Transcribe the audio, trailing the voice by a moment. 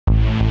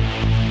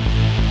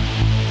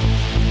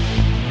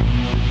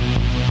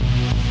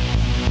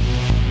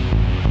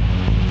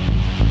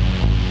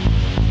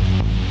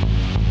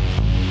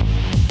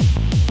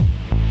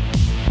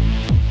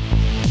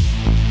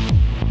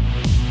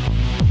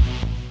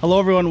Hello,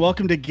 everyone.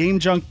 Welcome to Game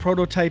Junk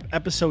Prototype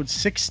Episode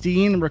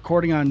 16,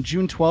 recording on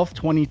June 12th,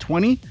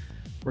 2020.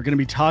 We're going to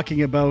be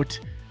talking about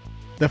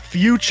the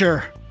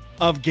future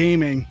of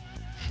gaming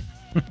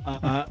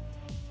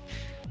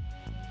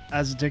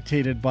as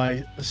dictated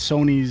by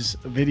Sony's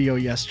video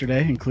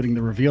yesterday, including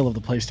the reveal of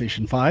the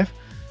PlayStation 5.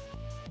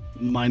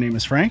 My name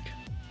is Frank.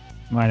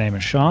 My name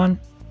is Sean.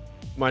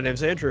 My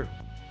name's Andrew.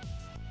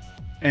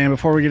 And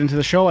before we get into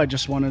the show, I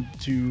just wanted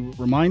to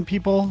remind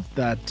people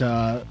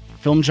that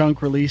Film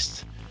Junk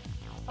released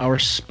our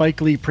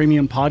Spike Lee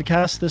Premium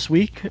podcast this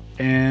week,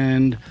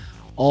 and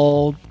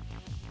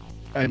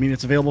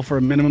it's available for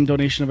a minimum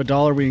donation of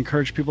 $1. We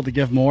encourage people to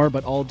give more,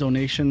 but all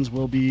donations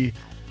will be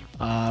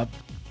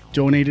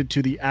donated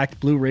to the Act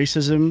Blue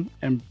Racism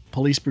and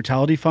Police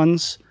Brutality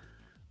Funds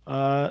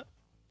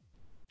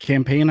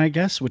campaign, I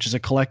guess, which is a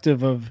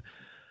collective of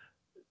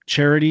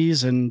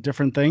charities and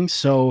different things.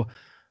 So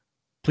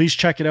please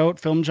check it out,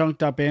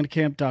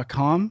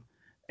 filmjunk.bandcamp.com,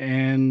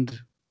 and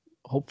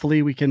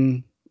hopefully we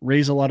can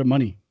raise a lot of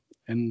money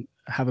and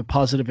have a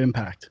positive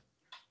impact.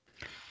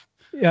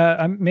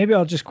 Yeah, maybe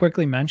I'll just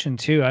quickly mention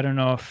too. I don't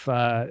know if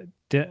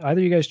did either of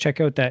you guys check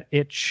out that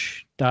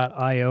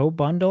itch.io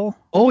bundle?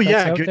 Oh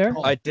yeah, good there?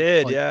 I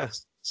did, yeah.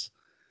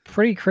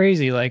 Pretty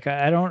crazy. Like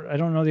I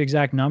don't know the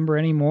exact number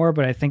anymore,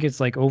 but I think it's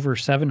like over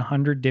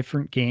 700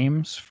 different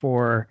games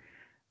for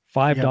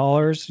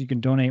 $5. You can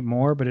donate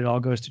more, but it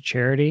all goes to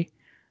charity.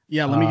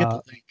 Yeah, let me get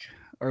the link,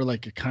 or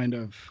like a kind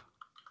of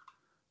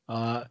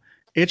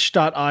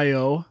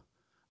itch.io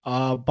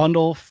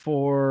bundle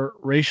for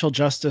racial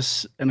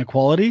justice and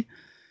equality.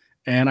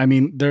 And I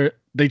mean,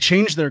 they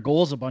changed their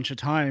goals a bunch of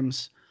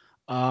times.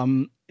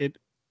 I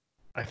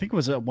think it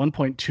was at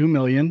 1.2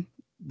 million.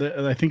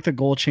 I think the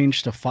goal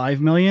changed to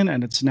 5 million,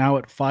 and it's now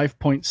at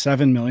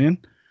 5.7 million.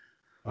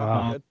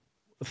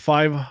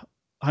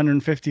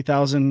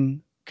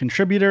 550,000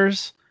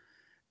 contributors,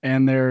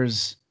 and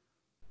there's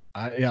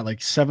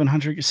like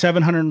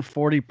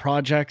 740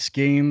 projects,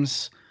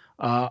 games,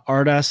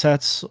 art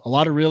assets, a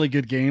lot of really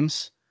good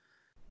games,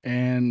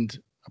 and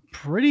a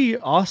pretty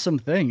awesome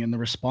thing. And the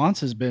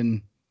response has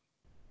been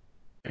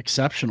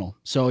exceptional.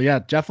 So yeah,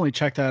 definitely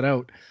check that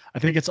out. I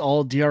think it's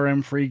all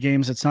DRM free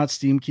games. It's not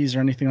Steam keys or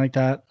anything like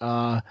that.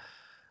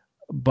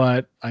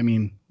 But I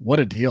mean, what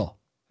a deal.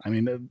 I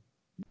mean,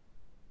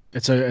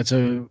 it's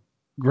a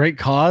great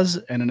cause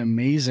and an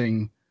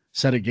amazing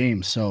set of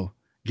games. So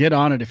get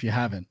on it if you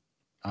haven't.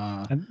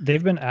 And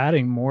they've been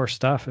adding more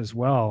stuff as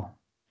well.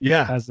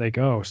 Yeah, as they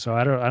go. So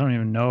I don't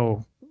even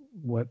know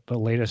what the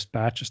latest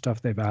batch of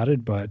stuff they've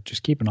added, but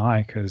just keep an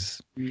eye,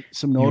 because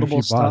some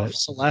notable stuff.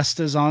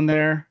 Celeste is on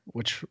there,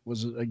 which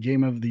was a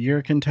Game of the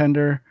Year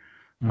contender.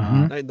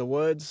 Night in the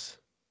Woods.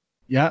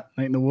 Yeah,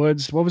 Night in the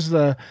Woods. What was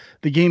the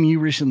game you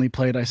recently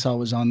played? I saw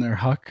was on there.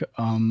 Huck.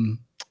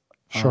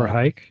 Short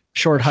Hike.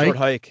 Short Hike. Short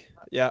Hike.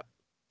 Yeah.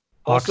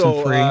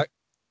 Oxenfree.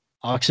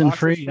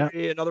 Oxenfree.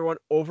 Yeah. Another one,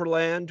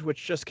 Overland,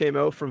 which just came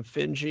out from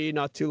Finji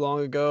not too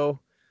long ago.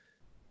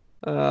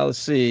 Let's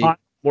see.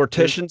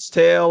 Mortician's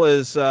Tale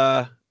is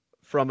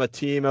from a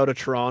team out of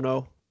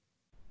Toronto.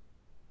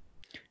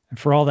 And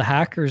for all the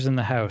hackers in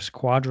the house,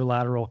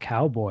 Quadrilateral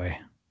Cowboy.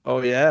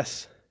 Oh,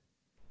 yes.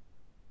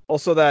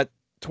 Also that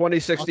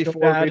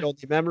 2064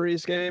 Read-Only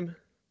Memories game.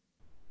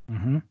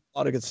 Mm-hmm. A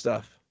lot of good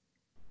stuff.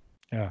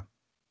 Yeah,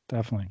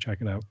 definitely.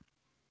 Check it out.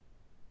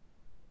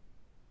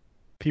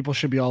 People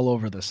should be all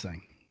over this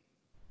thing.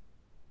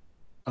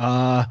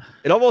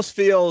 It almost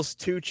feels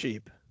too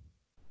cheap.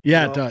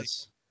 Yeah, it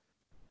does.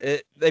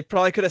 They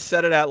probably could have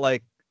set it at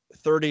like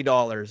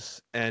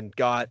 $30 and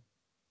got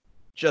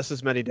just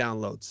as many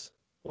downloads.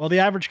 Well, the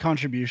average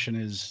contribution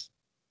is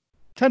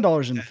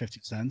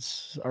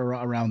 $10.50 or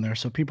around there,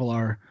 so people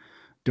are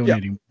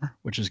donating more,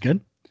 which is good.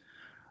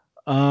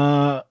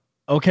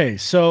 Okay,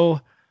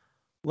 so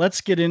let's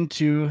get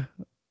into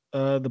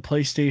the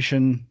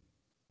PlayStation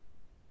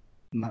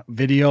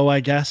video,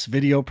 I guess,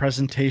 video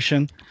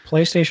presentation.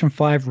 PlayStation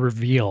 5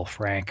 reveal,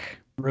 Frank.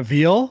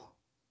 Reveal?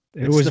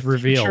 It was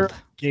revealed.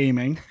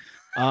 Gaming.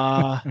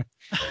 Now,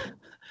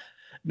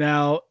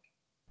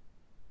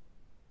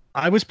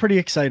 I was pretty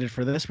excited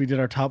for this. We did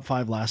our top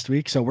 5 last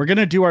week, so we're going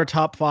to do our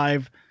top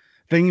 5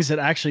 things that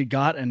actually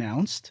got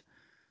announced.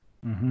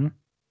 Mm-hmm.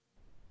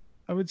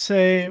 I would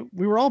say I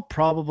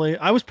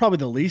was probably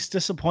the least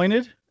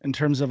disappointed in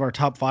terms of our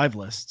top 5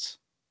 lists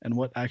and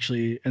what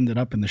actually ended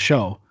up in the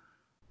show.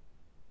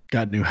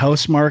 Got new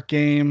Housemarque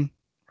game,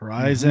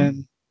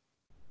 Horizon,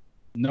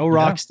 no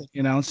Rocksteady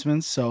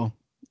announcements, so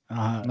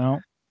no.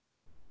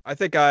 I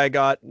think I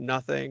got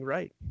nothing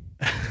right.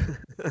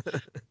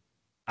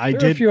 I there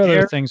did a few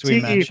other things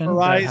we mentioned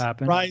that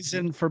happened.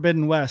 Horizon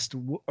Forbidden West,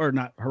 or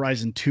not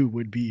Horizon 2,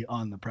 would be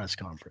on the press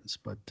conference,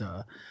 but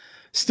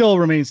still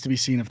remains to be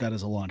seen if that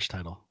is a launch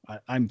title.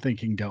 I'm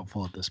thinking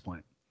doubtful at this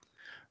point.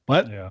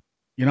 But,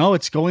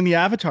 it's going the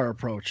Avatar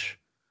approach.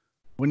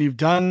 When you've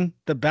done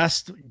the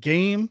best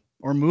game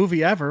or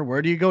movie ever,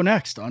 where do you go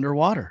next?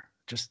 Underwater.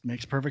 Just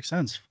makes perfect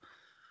sense.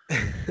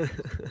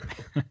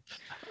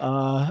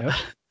 Yep.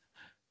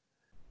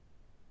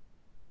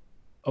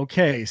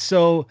 Okay,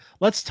 so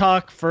let's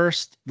talk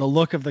first the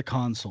look of the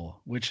console,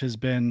 which has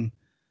been,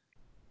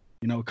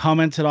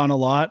 commented on a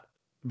lot.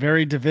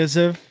 Very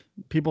divisive.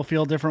 People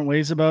feel different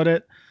ways about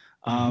it.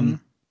 Mhm.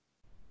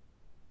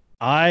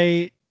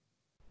 I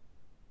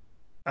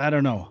I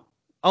don't know.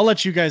 I'll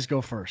let you guys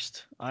go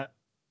first. I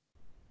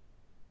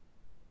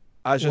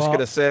was just Well,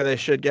 gonna say they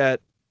should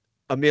get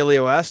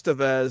Emilio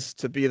Estevez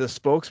to be the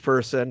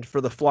spokesperson for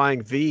the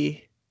Flying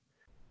V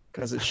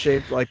because it's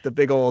shaped like the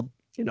big old,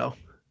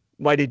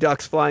 Mighty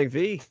Ducks Flying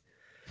V.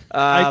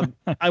 I Um,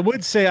 I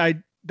would say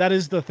that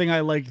is the thing I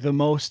like the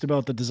most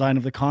about the design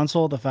of the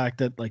console, the fact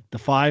that like the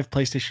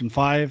PlayStation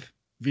 5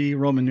 V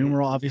Roman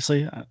numeral,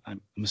 obviously.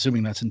 I'm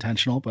assuming that's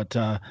intentional, but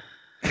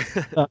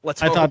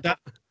let's I thought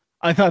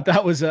hope.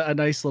 that was a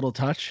nice little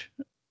touch.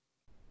 I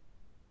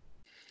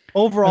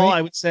Overall, mean,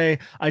 I would say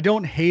I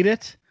don't hate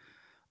it.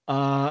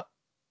 Uh,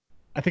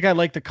 I think I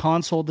like the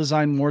console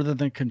design more than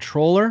the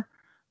controller,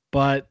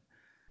 but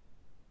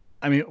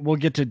I mean, we'll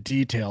get to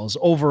details.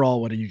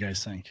 Overall, what do you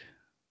guys think?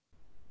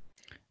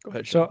 Go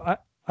ahead, Sean. so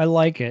I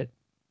like it.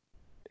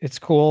 It's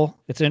cool.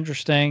 It's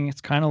interesting. It's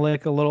kind of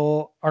like a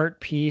little art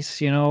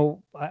piece,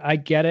 I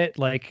get it.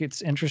 Like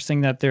it's interesting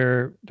that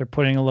they're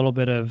putting a little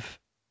bit of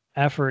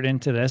effort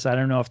into this. I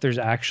don't know if there's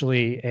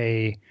actually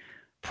a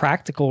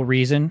practical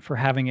reason for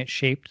having it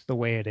shaped the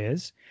way it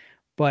is.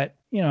 But,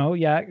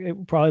 yeah, it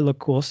would probably look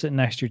cool sitting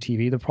next to your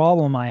TV. The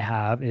problem I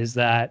have is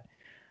that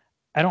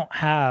I don't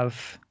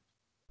have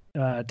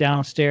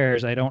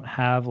downstairs, I don't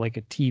have like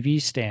a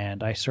TV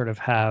stand. I sort of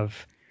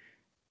have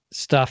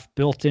stuff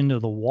built into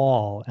the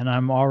wall, and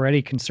I'm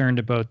already concerned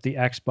about the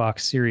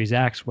Xbox Series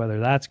X, whether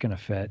that's going to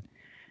fit.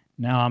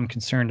 Now I'm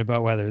concerned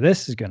about whether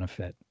this is going to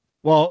fit.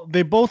 Well,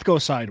 they both go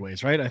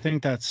sideways, right? I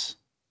think that's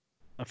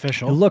It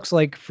official. looks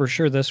like for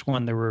sure this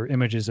one there were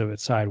images of it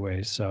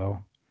sideways.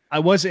 So I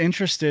was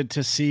interested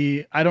to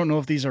see. I don't know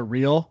if these are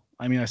real.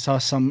 I mean, I saw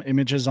some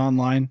images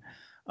online.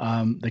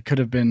 They could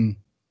have been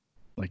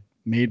like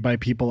made by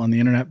people on the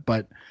internet,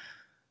 but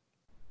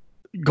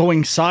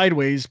going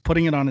sideways,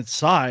 putting it on its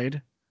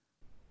side,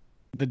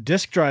 the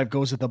disk drive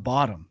goes at the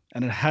bottom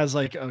and it has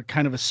like a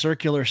kind of a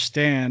circular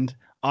stand,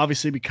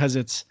 obviously because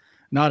it's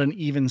not an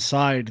even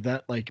side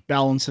that like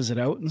balances it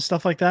out and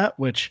stuff like that,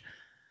 which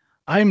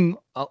I'm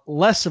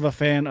less of a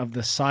fan of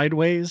the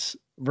sideways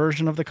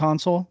version of the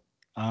console.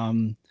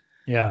 Um,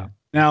 yeah,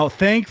 Now,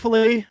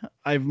 thankfully,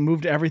 I've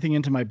moved everything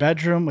into my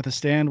bedroom with a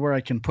stand where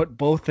I can put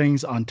both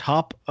things on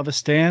top of a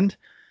stand.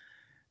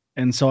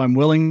 And so I'm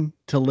willing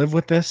to live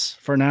with this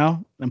for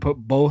now and put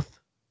both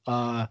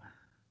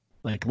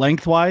like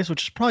lengthwise,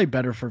 which is probably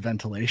better for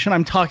ventilation.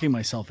 I'm talking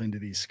myself into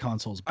these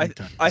consoles I big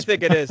time. I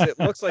think it is. It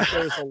looks like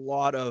there's a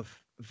lot of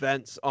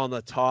vents on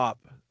the top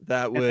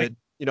that And I,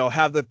 would,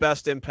 have the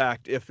best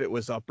impact if it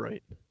was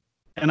upright.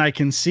 and I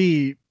can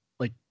see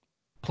like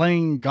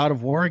playing God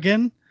of War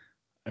again.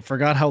 I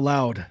forgot how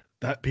loud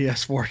that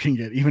PS4 can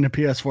get, even a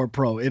PS4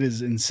 Pro. It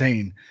is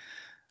insane.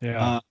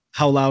 yeah.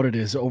 How loud it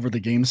is over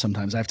the game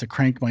sometimes. I have to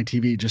crank my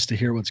TV just to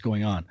hear what's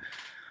going on.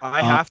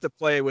 I Uh, have to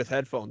play with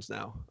headphones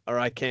now, or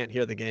I can't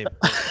hear the game.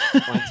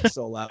 Mine's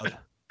so loud.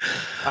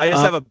 I just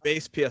uh, have a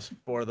base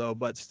PS4 though,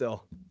 but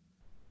still.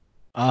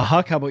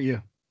 Huck, how about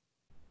you?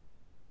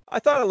 I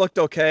thought it looked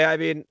okay. I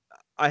mean,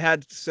 I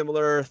had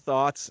similar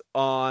thoughts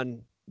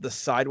on the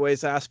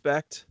sideways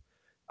aspect.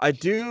 I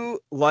do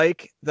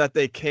like that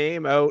they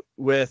came out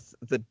with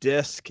the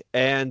disc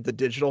and the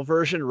digital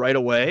version right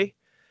away.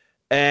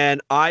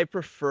 And I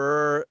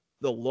prefer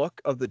the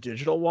look of the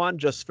digital one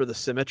just for the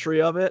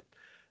symmetry of it.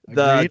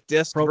 The Agreed.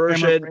 disc Programmer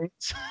version,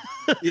 brains.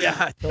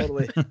 yeah,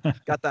 totally.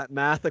 Got that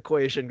math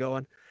equation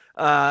going.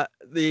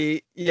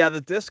 The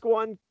disc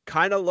one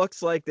kind of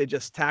looks like they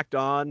just tacked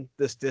on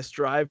this disc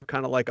drive,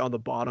 kind of like on the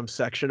bottom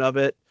section of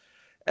it,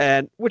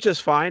 and which is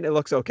fine. It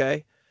looks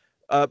okay.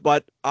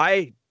 But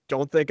I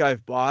don't think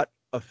I've bought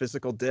a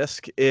physical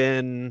disc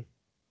in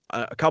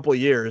a couple of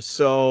years.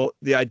 So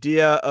the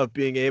idea of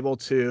being able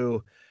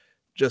to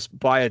just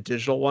buy a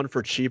digital one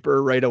for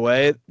cheaper right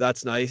away,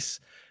 that's nice.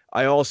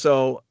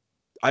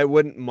 I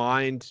wouldn't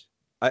mind.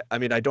 I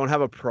mean, I don't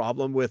have a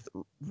problem with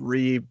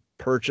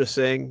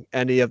repurchasing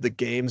any of the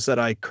games that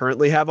I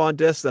currently have on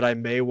disc that I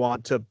may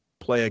want to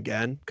play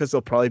again because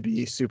they'll probably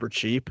be super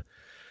cheap.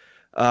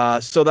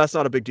 So that's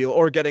not a big deal.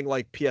 Or getting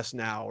like PS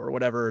Now or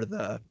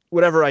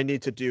whatever I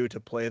need to do to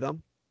play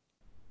them,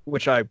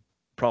 which I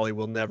probably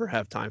will never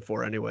have time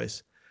for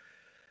anyways.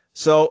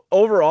 So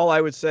overall,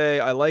 I would say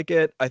I like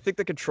it. I think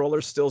the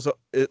controller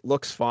it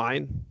looks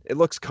fine. It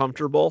looks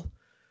comfortable.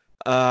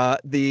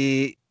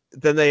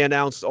 Then they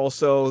announced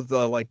also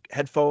the like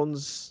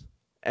headphones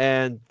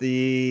and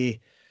the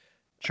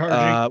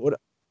Charging what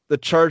the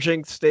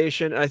charging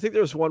station. And I think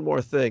there was one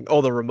more thing.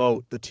 Oh, the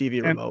remote, the TV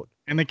and remote.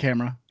 and the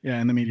camera. Yeah,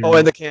 and the media Oh, and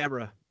remote. the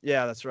camera.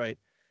 Yeah, that's right.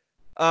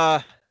 Uh,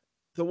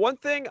 the one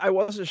thing I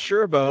wasn't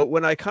sure about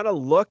when I kind of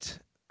looked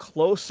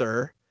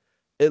closer,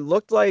 it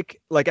looked like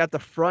at the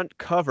front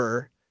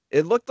cover,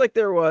 it looked like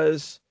there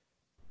was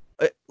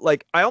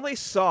like I only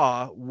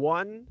saw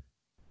one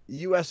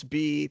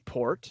USB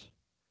port,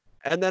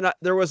 and then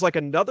there was like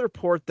another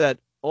port that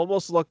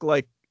almost looked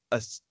like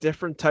a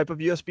different type of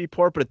USB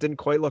port, but it didn't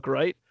quite look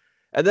right.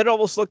 And then it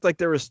almost looked like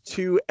there was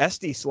 2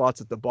 SD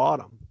slots at the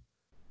bottom.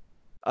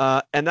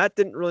 And that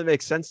didn't really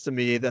make sense to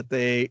me that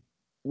they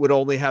would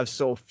only have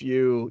so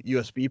few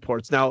USB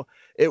ports. Now,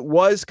 it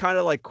was kind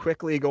of like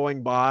quickly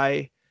going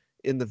by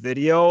in the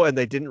video, and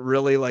they didn't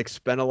really like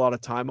spend a lot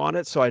of time on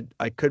it. So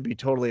I could be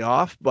totally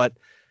off, but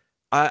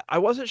I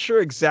wasn't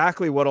sure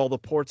exactly what all the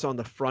ports on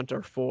the front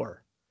are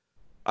for.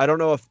 I don't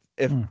know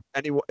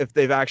if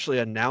they've actually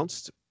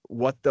announced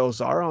what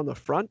those are on the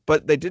front,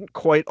 but they didn't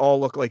quite all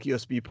look like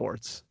USB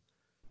ports.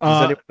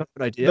 Does anyone have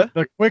an idea?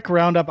 The quick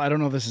roundup, I don't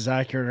know if this is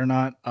accurate or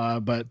not,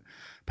 but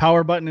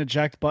power button,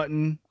 eject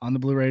button on the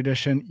Blu-ray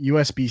edition,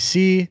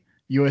 USB-C,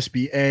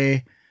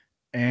 USB-A,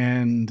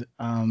 and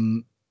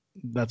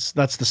that's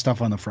the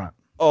stuff on the front.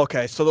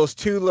 Okay, so those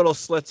 2 little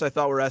slits I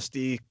thought were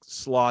SD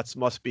slots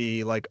must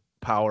be like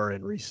power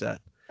and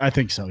reset. I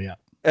think so, yeah.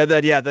 And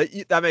then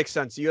that makes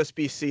sense.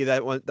 USB-C,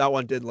 that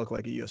one did look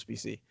like a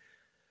USB-C.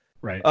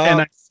 Right.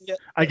 And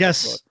I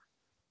guess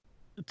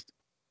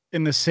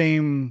in the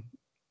same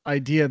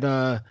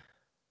idea,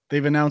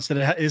 they've announced that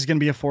it is going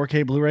to be a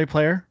 4K Blu-ray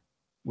player,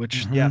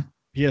 which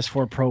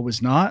PS4 Pro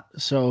was not.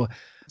 So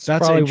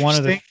that's probably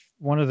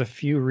one of the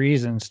few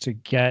reasons to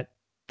get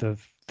the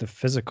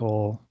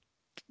physical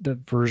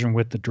version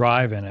with the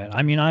drive in it.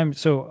 I mean,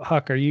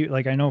 Huck, are you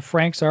like, I know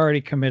Frank's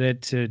already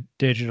committed to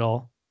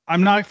digital.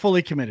 I'm not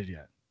fully committed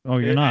yet. Oh,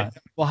 you're not?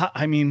 Well,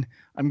 I mean,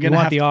 I'm going to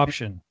have the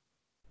option.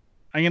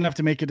 I'm going to have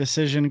to make a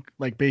decision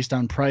like based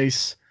on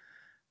price.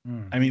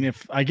 I mean,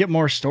 if I get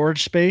more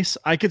storage space,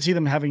 I could see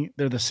them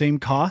they're the same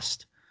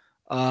cost,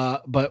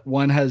 but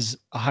one has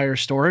a higher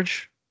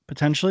storage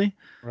potentially.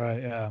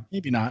 Right. Yeah.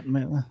 Maybe not.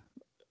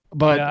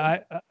 But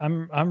yeah,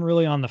 I'm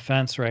really on the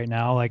fence right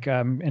now. Like,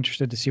 I'm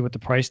interested to see what the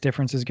price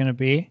difference is going to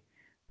be.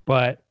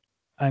 But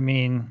I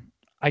mean,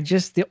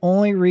 the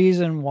only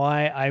reason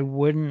why I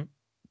wouldn't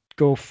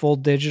go full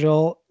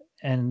digital,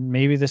 and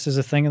maybe this is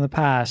a thing in the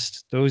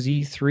past, those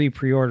E3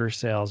 pre-order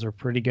sales are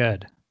pretty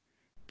good,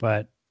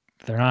 but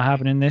they're not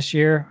happening this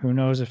year. Who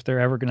knows if they're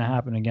ever going to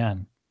happen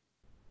again?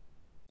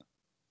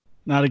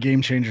 Not a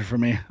game changer for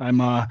me.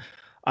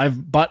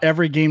 I've bought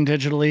every game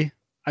digitally.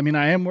 I mean,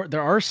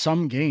 there are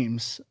some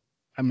games,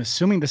 I'm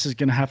assuming this is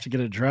going to have to get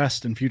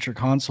addressed in future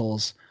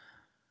consoles,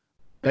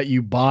 that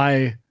you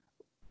buy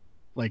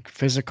like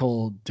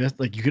physical disc,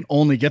 like you can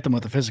only get them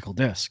with a physical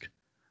disc.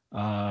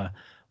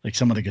 Like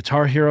some of the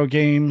Guitar Hero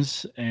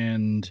games,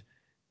 and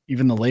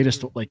even the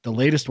latest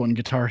one,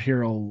 Guitar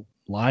Hero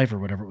Live or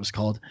whatever it was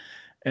called,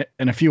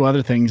 and a few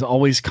other things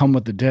always come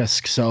with the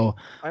disc. So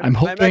I'm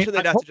hoping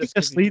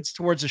this leads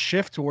towards a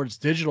shift towards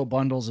digital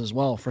bundles as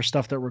well for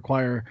stuff that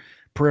require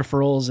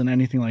peripherals and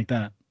anything like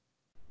that.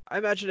 I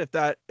imagine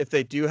if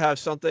they do have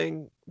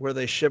something where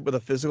they ship with a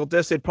physical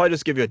disc, they'd probably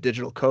just give you a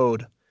digital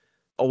code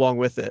along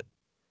with it.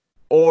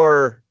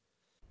 Or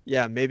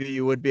yeah, maybe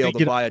you would be able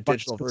to buy a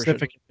digital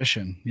specific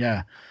edition.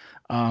 Yeah.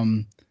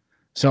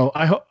 So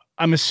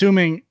I'm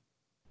assuming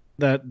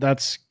that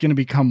that's going to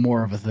become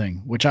more of a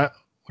thing, which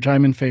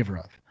I'm in favor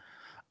of.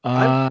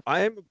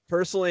 I'm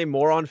personally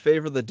more on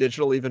favor of the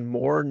digital, even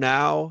more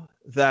now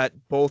that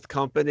both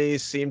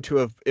companies seem to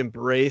have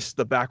embraced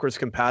the backwards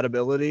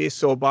compatibility.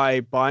 So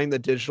by buying the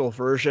digital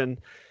version,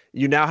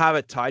 you now have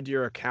it tied to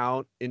your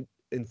account in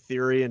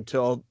theory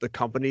until the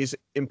companies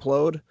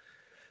implode.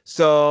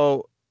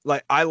 So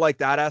like, I like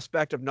that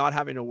aspect of not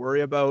having to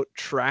worry about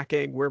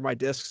tracking where my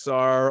discs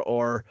are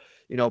or,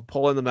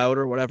 pulling them out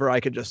or whatever.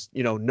 I could just,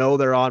 know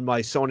they're on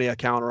my Sony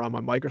account or on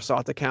my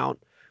Microsoft account,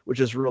 which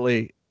is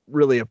really,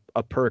 really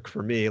a perk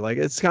for me. Like,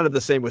 it's kind of the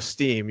same with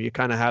Steam. You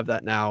kind of have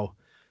that now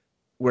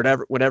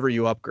whenever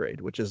you upgrade,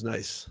 which is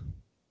nice.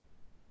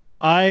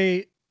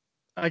 I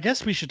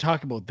guess we should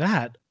talk about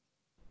that.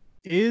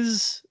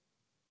 Is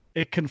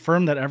it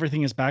confirmed that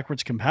everything is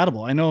backwards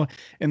compatible? I know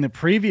in the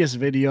previous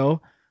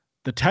video,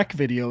 the tech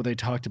video, they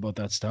talked about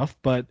that stuff,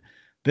 but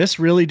this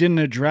really didn't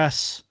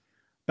address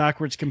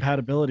backwards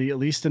compatibility, at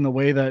least in the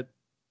way that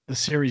the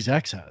Series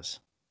X has.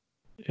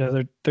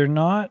 Yeah, they're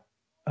not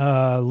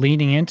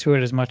leaning into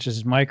it as much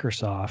as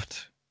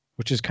Microsoft,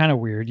 which is kind of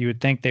weird. You would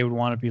think they would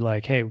want to be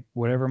like, hey,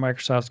 whatever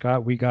Microsoft's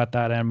got, we got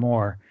that and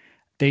more.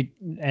 They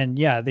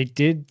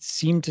did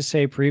seem to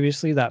say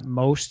previously that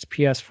most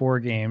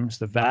PS4 games,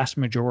 the vast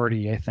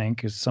majority, I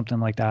think, is something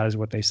like that is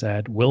what they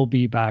said, will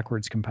be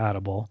backwards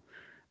compatible.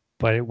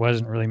 But it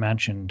wasn't really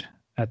mentioned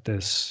at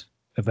this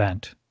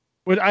event.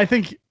 But I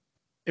think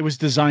it was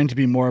designed to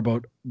be more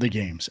about the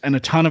games and a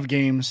ton of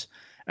games.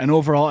 And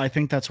overall, I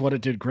think that's what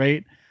it did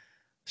great.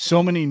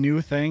 So many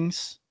new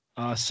things,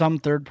 some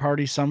third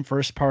party, some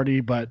first party,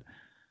 but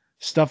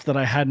stuff that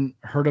I hadn't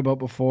heard about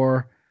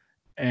before.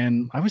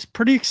 And I was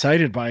pretty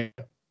excited by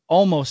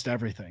almost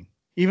everything.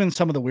 Even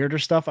some of the weirder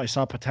stuff I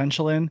saw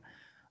potential in.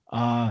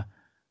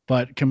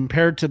 But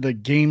compared to the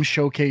game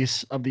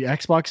showcase of the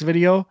Xbox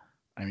video,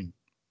 I mean,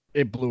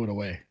 it blew it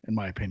away, in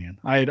my opinion.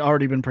 I had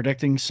already been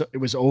predicting so it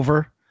was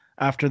over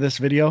after this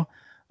video.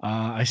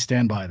 I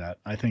stand by that.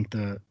 I think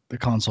the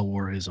console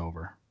war is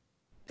over.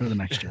 for the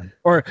next gen.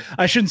 Or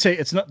I shouldn't say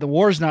it's not. The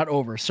war's not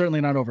over.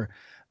 Certainly not over.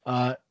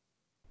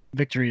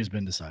 Victory has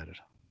been decided.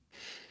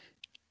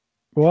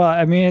 Well,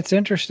 I mean, it's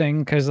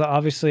interesting because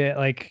obviously,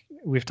 like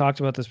we've talked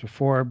about this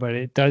before, but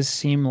it does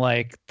seem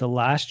like the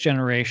last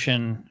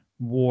generation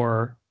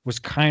war was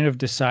kind of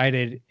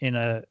decided in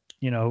a,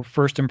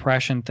 first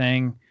impression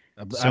thing.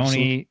 Absolutely.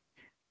 Sony,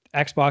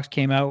 Xbox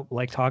came out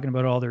like talking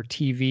about all their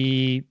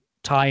TV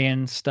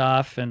tie-in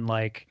stuff and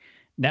like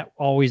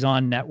always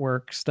on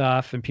network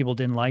stuff, and people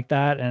didn't like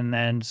that. And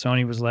then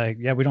Sony was like,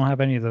 yeah, we don't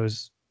have any of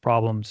those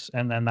problems.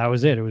 And then that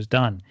was it. It was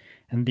done.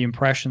 And the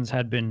impressions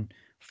had been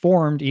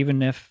formed,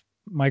 even if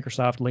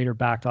Microsoft later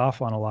backed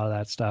off on a lot of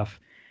that stuff.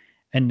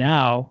 And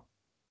now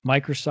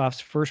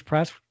Microsoft's first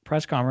press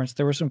conference,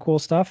 there was some cool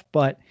stuff,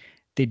 but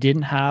they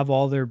didn't have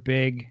all their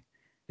they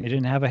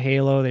didn't have a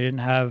Halo. They didn't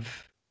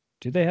have,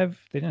 they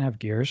didn't have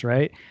Gears,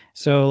 right?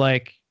 So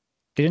like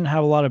they didn't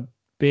have a lot of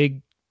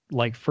big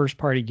like first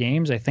party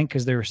games, I think,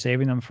 because they were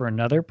saving them for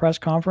another press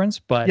conference.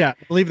 But yeah,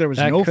 I believe there was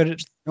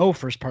no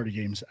first party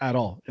games at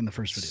all in the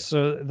first video.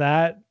 So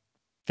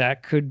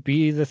that could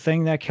be the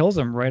thing that kills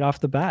them right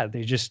off the bat.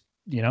 They just,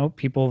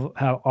 people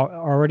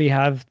already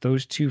have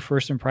those two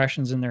first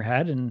impressions in their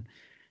head, and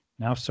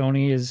now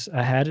Sony is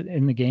ahead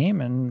in the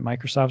game and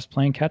Microsoft's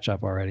playing catch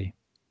up already.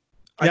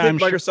 I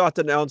think Microsoft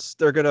announced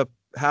they're going to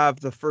have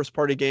the first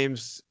party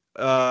games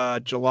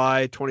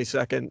July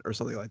 22nd or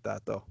something like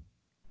that, though.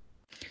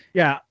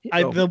 Yeah,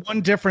 the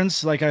one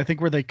difference, like I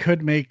think where they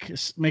could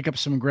make up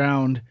some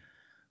ground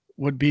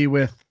would be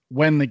with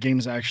when the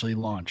games actually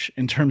launch.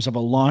 In terms of a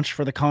launch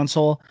for the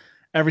console,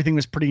 everything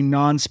was pretty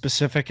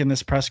non-specific in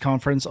this press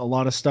conference. A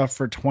lot of stuff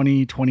for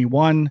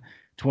 2021,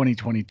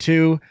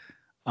 2022.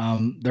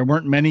 There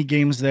weren't many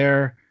games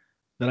there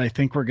that I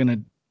think were going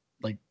to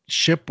like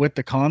ship with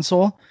the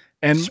console.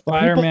 And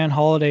Spider-Man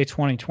Holiday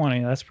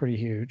 2020, that's pretty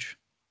huge.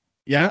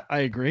 Yeah, I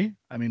agree.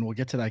 I mean, we'll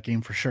get to that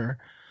game for sure.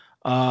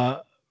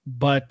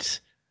 But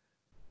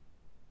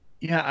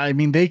yeah, I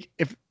mean,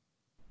 if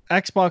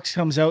Xbox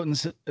comes out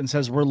and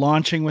says we're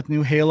launching with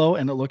new Halo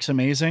and it looks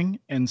amazing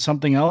and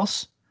something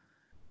else,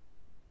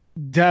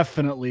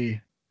 definitely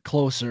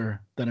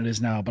closer than it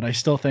is now. But I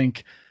still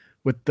think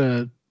with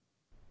their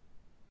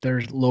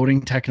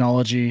loading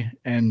technology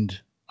and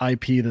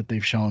IP that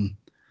they've shown,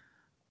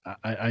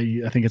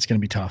 I think it's going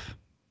to be tough.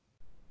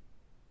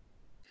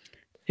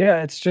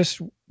 Yeah, it's just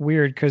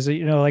weird because,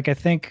 like I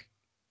think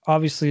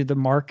obviously the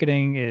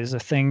marketing is a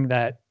thing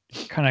that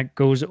kind of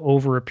goes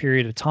over a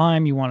period of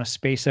time. You want to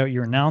space out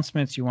your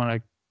announcements. You want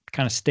to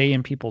kind of stay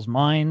in people's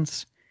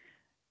minds.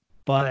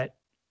 But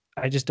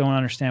I just don't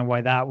understand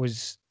why that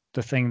was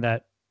the thing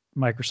that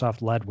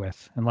Microsoft led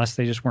with, unless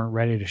they just weren't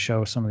ready to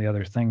show some of the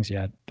other things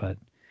yet. But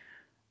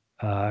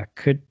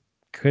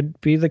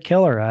could be the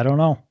killer. I don't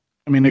know.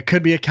 I mean, it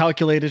could be a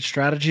calculated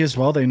strategy as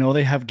well. They know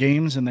they have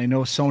games and they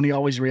know Sony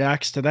always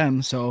reacts to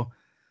them. So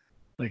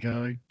like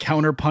a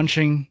counter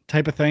punching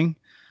type of thing.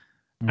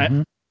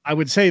 Mm-hmm. I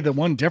would say the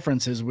one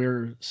difference is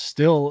we're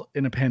still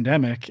in a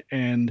pandemic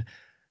and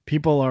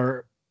people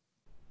are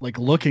like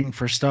looking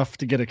for stuff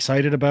to get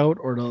excited about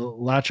or to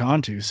latch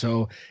onto.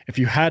 So if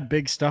you had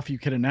big stuff you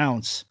could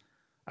announce,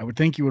 I would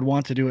think you would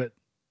want to do it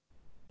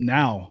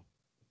now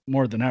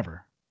more than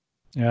ever.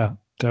 Yeah,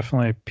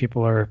 definitely.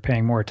 People are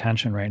paying more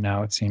attention right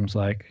now, it seems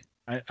like.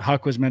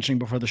 Huck was mentioning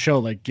before the show,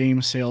 like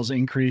game sales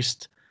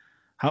increased.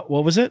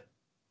 What was it?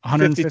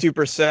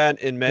 52%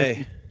 in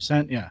May.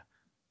 50%, yeah.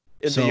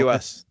 In the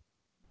US.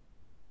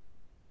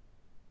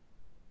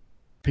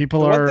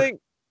 People are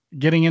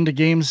getting into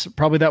games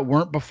probably that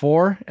weren't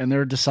before, and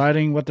they're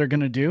deciding what they're going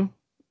to do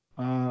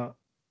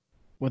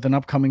with an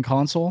upcoming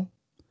console.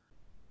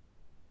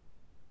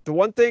 The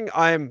one thing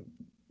I'm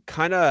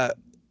kind of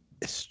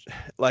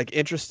like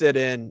interested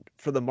in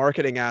for the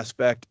marketing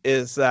aspect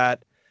is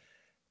that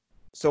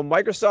so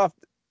Microsoft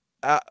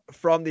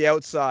from the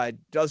outside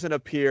doesn't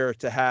appear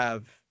to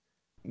have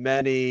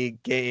many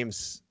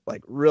games,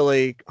 like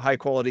really high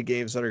quality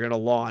games that are going to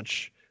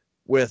launch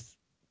with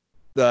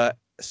the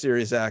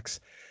Series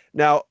X.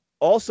 Now,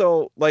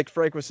 also, like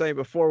Frank was saying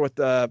before with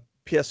the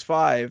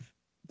PS5,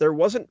 there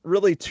wasn't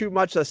really too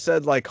much that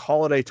said like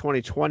holiday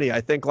 2020.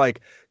 I think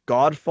like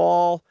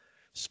Godfall,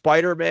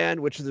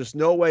 Spider-Man, which there's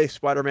no way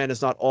Spider-Man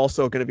is not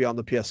also going to be on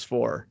the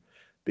PS4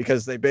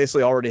 because they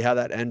basically already have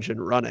that engine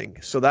running.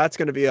 So that's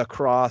going to be a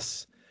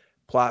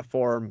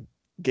cross-platform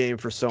game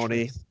for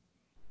Sony.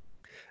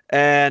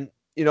 And,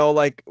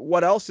 like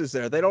what else is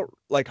there? They don't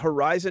like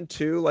Horizon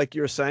 2, like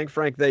you were saying,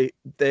 Frank,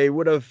 they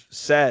would have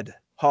said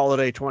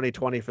holiday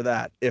 2020 for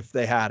that if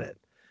they had it.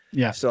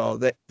 Yeah. So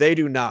they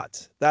do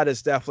not. That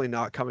is definitely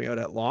not coming out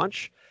at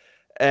launch.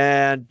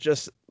 And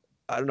just,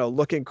 I don't know,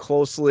 looking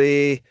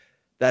closely,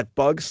 that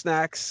Bug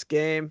Snacks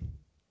game,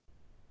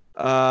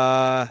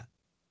 Godfall,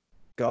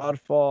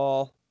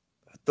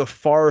 The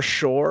Far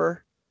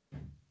Shore,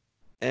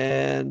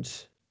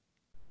 and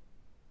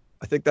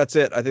I think that's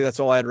it. I think that's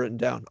all I had written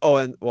down. Oh,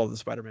 and well, the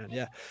Spider-Man,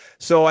 yeah.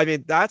 So I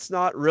mean, that's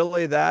not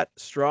really that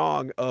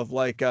strong of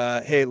like,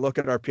 hey, look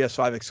at our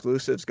PS5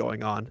 exclusives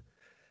going on.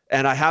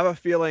 And I have a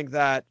feeling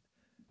that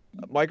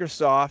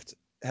Microsoft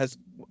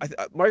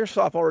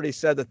Microsoft already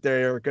said that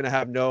they're going to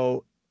have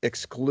no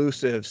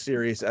exclusive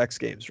Series X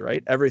games,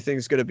 right?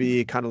 Everything's going to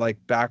be kind of like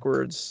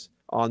backwards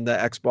on the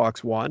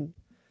Xbox One.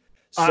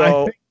 I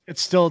So think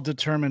it's still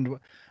determined.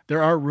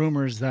 There are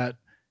rumors that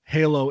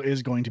Halo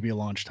is going to be a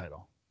launch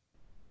title.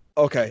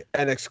 okay,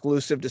 and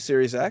exclusive to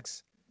Series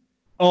X.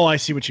 Oh, I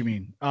see what you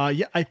mean.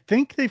 Yeah, I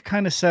think they've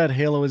kind of said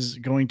Halo is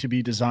going to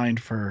be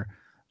designed for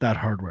that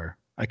hardware.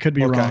 I could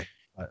be wrong.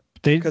 Okay,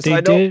 They 'Cause they I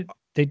know- did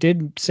they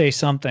did say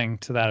something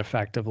to that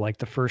effect of like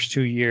the first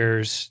 2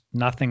 years,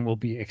 nothing will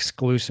be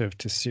exclusive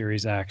to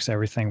Series X.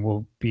 Everything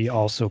will be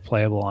also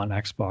playable on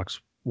Xbox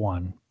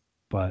One.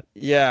 But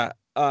yeah.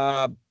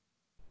 Uh,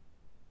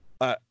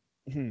 at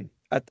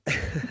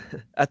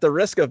at the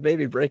risk of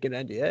maybe breaking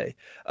NDA,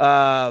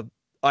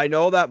 I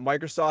know that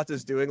Microsoft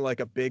is doing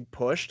like a big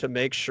push to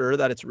make sure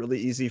that it's really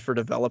easy for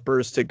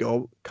developers to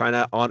go kind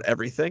of on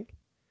everything.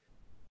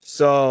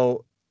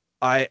 So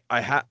I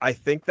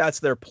think that's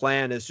their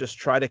plan, is just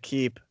try to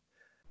keep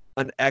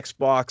an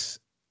Xbox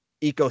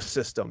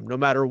ecosystem no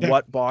matter Yeah.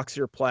 what box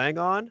you're playing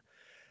on,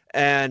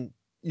 and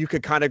you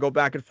could kind of go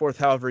back and forth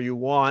however you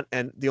want,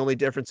 and the only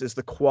difference is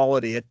the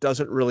quality. It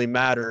doesn't really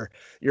matter.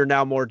 You're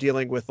now more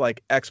dealing with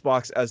like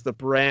Xbox as the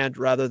brand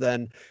rather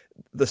than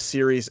the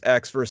Series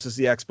X versus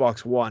the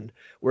Xbox One.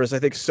 Whereas I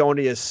think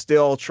Sony is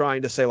still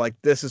trying to say like,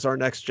 this is our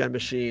next gen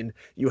machine.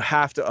 You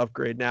have to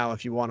upgrade now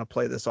if you want to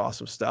play this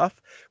awesome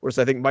stuff. Whereas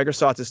I think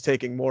Microsoft is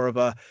taking more of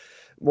a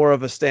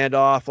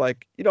standoff,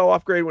 like,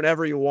 upgrade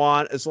whenever you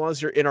want, as long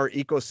as you're in our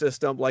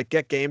ecosystem, like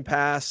get Game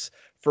Pass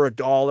for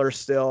 $1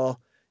 still,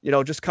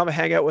 just come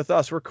hang out with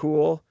us. We're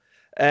cool.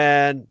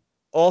 And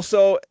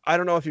also, I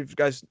don't know if you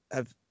guys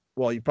have,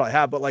 well, you probably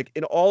have, but like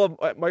in all of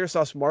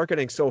Microsoft's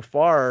marketing so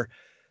far,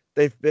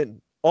 they've been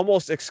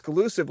almost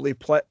exclusively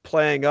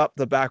playing up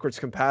the backwards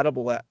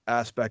compatible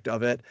aspect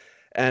of it,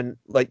 and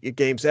like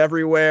games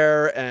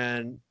everywhere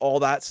and all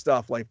that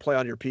stuff, like play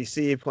on your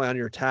PC, play on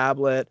your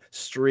tablet,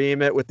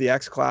 stream it with the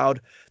xCloud.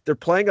 They're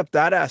playing up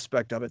that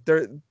aspect of it.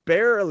 They're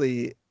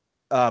barely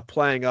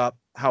playing up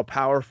how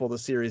powerful the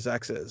Series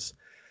X is.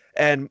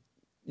 And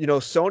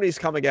Sony's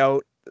coming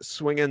out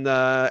swinging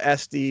the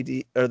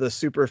SSD or the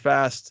super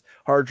fast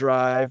hard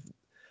drive,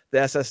 the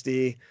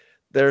SSD.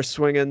 They're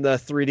swinging the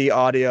 3D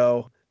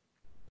audio.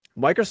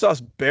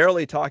 Microsoft's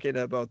barely talking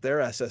about their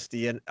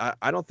SSD, and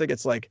I don't think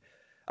it's like,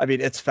 I mean,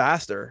 it's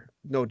faster,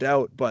 no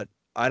doubt, but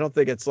I don't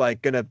think it's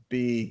like going to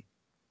be,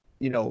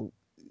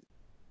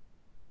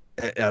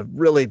 a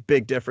really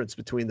big difference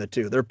between the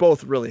two. They're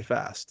both really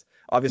fast.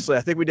 Obviously,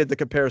 I think we did the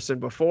comparison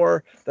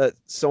before that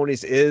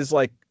Sony's is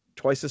like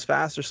twice as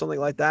fast or something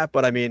like that,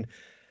 but I mean,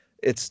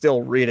 it's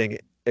still reading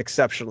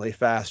exceptionally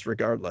fast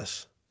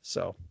regardless.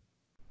 So.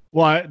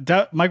 Well,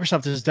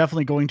 Microsoft is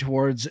definitely going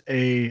towards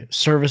a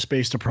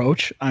service-based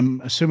approach. I'm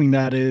assuming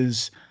that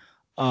is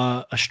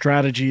a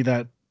strategy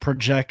that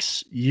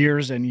projects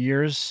years and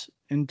years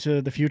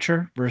into the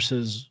future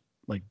versus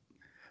like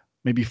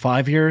maybe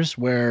 5 years,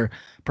 where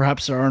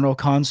perhaps there are no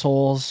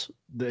consoles.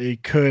 They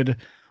could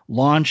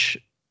launch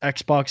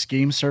Xbox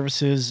game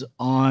services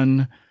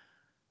on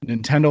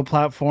Nintendo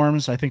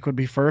platforms, I think would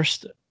be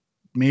first,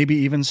 maybe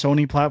even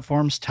Sony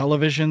platforms,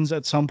 televisions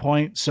at some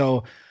point.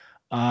 So,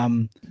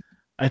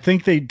 I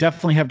think they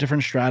definitely have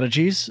different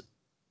strategies.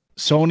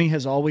 Sony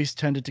has always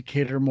tended to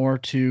cater more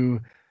to,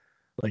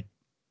 like,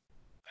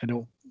 I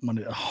don't want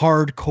to,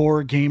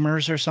 hardcore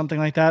gamers or something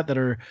like that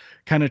are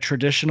kind of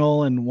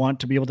traditional and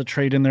want to be able to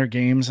trade in their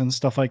games and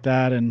stuff like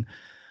that. And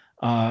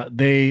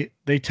they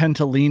tend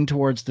to lean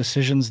towards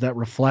decisions that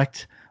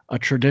reflect a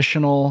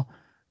traditional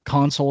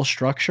console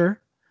structure.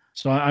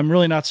 So I'm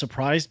really not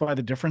surprised by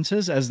the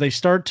differences as they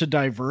start to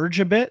diverge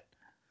a bit.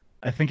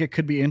 I think it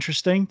could be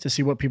interesting to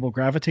see what people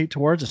gravitate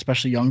towards,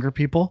 especially younger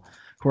people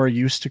who are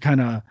used to kind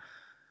of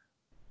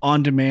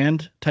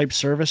on-demand type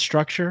service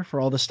structure for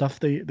all the stuff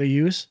they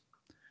use.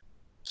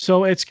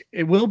 So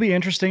it will be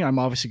interesting. I'm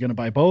obviously going to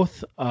buy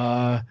both.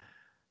 I'm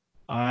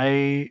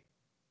more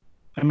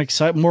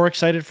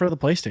excited for the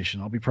PlayStation.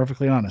 I'll be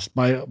perfectly honest,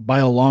 by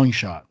a long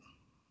shot.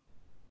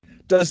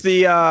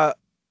 Do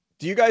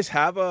you guys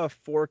have a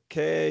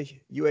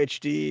 4K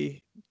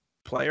UHD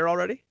player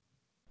already?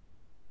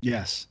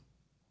 Yes.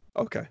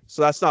 Okay,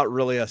 so that's not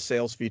really a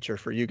sales feature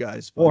for you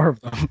guys. But... 4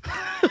 of them.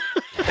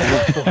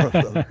 4 of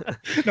them.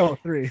 No,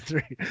 three.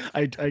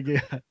 I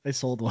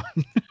sold one.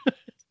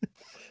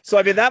 So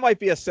I mean, that might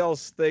be a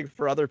sales thing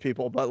for other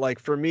people, but like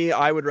for me,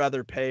 I would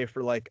rather pay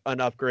for like an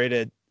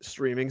upgraded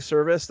streaming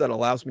service that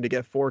allows me to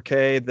get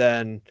 4K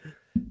than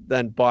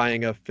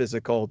buying a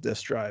physical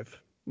disc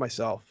drive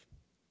myself.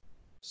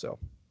 So,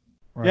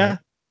 right. Yeah.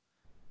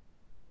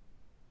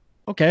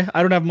 Okay,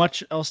 I don't have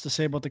much else to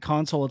say about the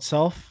console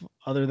itself,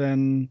 other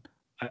than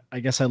I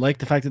guess I like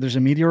the fact that there's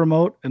a media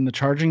remote and the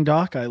charging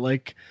dock. I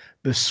like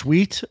the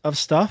suite of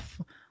stuff.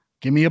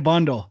 Give me a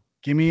bundle.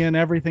 Give me an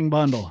everything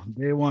bundle.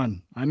 Day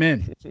one, I'm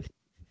in.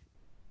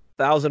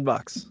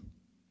 $1,000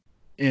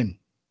 in.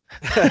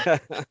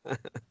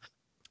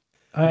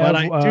 But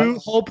I do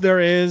hope there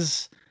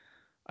is.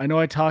 I know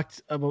I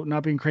talked about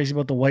not being crazy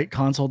about the white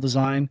console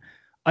design.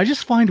 I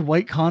just find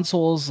white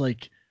consoles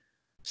like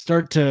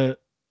start to,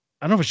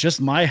 I don't know if it's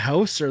just my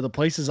house or the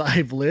places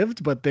I've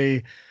lived, but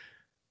they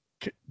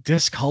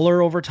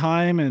discolor over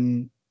time.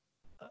 And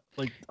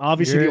like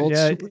obviously the old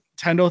Yeah, Super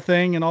Nintendo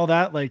thing and all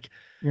that, like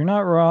you're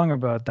not wrong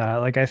about that.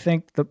 Like I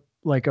think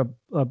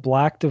a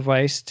black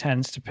device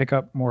tends to pick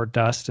up more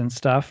dust and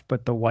stuff,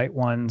 but the white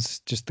ones,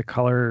 just the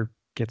color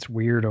gets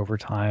weird over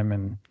time.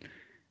 And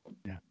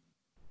yeah,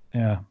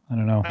 yeah, I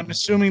don't know. I'm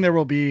assuming there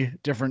will be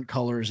different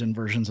colors and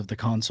versions of the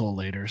console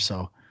later.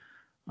 So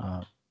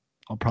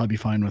I'll probably be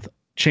fine with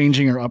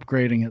changing or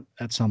upgrading it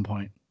at some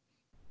point.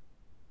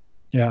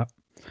 Yeah.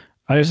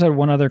 I just had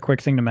one other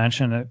quick thing to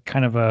mention,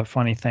 kind of a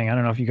funny thing. I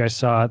don't know if you guys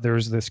saw it. There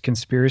was this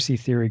conspiracy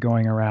theory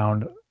going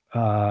around.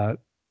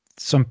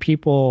 Some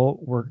people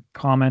were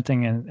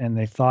commenting and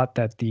they thought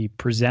that the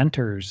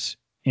presenters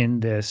in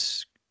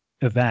this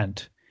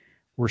event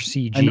were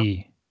CG.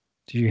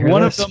 Did you hear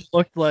One this? of them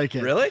looked like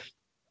it. Really?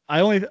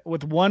 I only,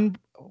 with one,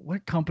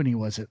 what company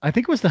was it? I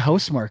think it was the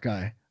HouseSmart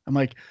guy. I'm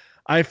like,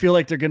 I feel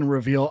like they're going to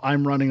reveal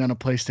I'm running on a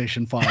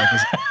PlayStation 5.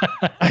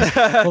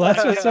 Well,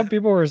 that's what some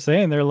people were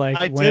saying. They're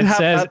like, when it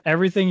says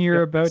everything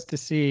you're about to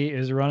see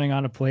is running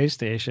on a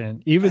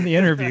PlayStation, even the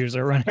interviews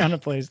are running on a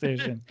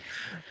PlayStation.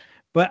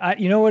 But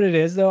you know what it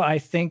is, though? I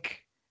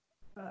think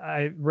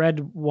I read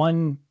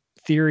one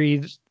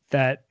theory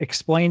that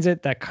explains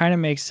it that kind of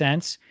makes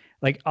sense.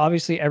 Like,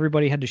 obviously,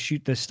 everybody had to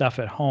shoot this stuff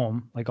at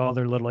home, like all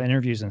their little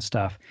interviews and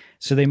stuff.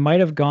 So they might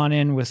have gone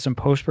in with some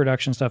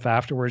post-production stuff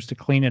afterwards to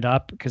clean it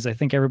up, because I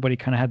think everybody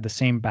kind of had the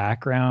same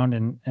background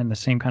and the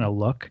same kind of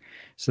look.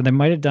 So they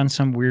might have done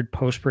some weird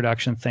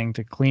post-production thing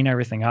to clean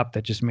everything up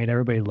that just made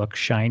everybody look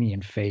shiny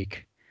and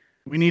fake.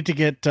 We need to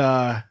get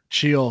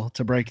Cheel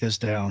to break this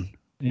down.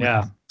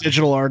 Yeah.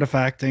 Digital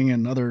artifacting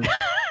and other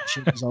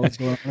shit is always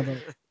going on.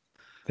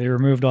 They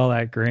removed all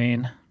that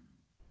grain.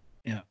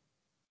 Yeah.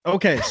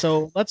 Okay,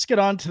 so let's get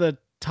on to the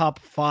top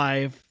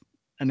 5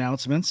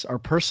 announcements, our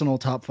personal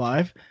top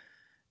 5.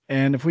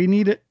 And if we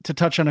need to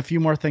touch on a few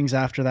more things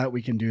after that,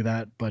 we can do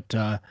that. But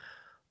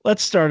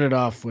let's start it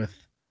off with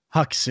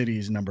Huck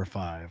City's number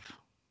 5.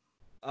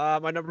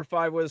 My number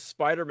 5 was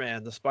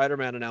Spider-Man, the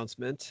Spider-Man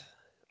announcement.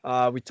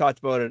 We talked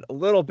about it a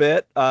little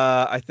bit.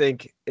 I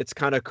think it's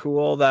kind of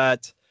cool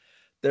that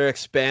they're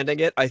expanding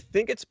it. I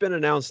think it's been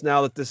announced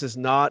now that this is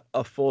not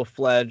a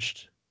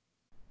full-fledged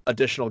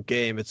additional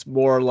game. It's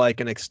more like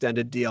an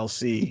extended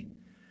DLC.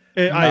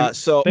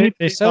 So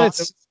they said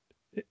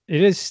it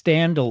is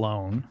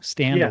standalone.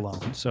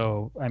 Yeah.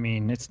 So, I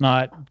mean, it's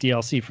not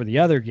DLC for the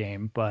other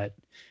game, but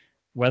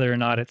whether or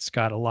not it's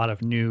got a lot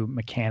of new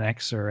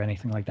mechanics or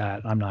anything like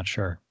that, I'm not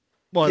sure.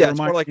 Well, it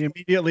reminds me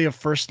immediately of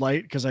First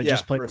Light, because I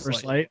just played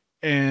First Light.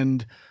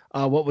 And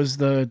what was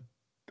the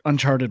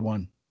Uncharted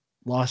one?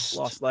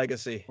 Lost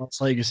Legacy.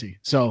 Lost Legacy.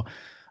 So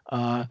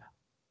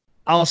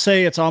I'll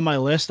say it's on my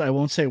list. I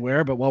won't say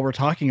where, but while we're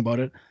talking about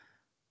it,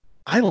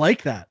 I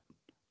like that.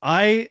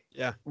 I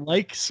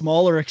like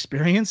smaller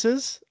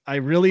experiences. I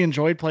really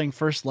enjoyed playing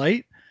First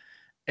Light,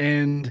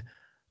 and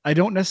I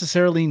don't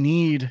necessarily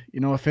need, a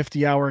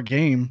 50-hour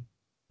game,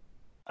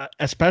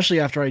 especially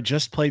after I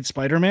just played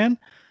Spider-Man.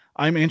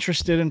 I'm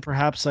interested in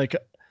perhaps I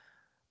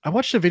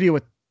watched a video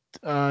with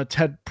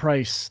Ted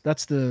Price.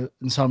 That's the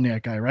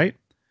Insomniac guy, right?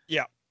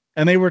 Yeah.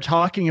 And they were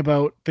talking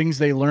about things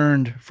they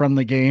learned from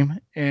the game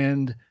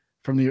and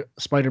from the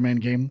Spider-Man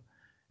game.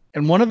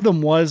 And one of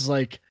them was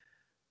like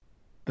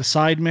the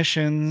side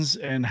missions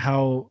and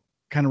how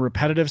kind of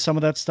repetitive some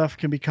of that stuff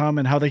can become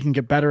and how they can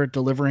get better at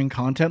delivering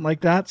content like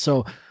that.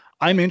 So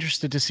I'm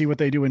interested to see what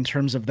they do in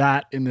terms of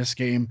that in this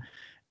game,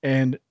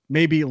 and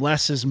maybe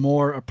less is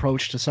more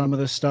approach to some of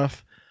this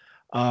stuff.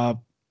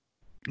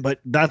 But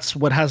that's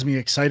what has me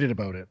excited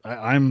about it.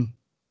 I'm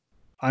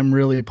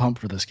really pumped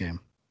for this game.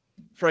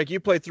 Frank,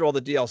 you played through all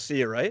the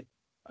DLC, right?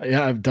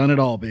 Yeah, I've done it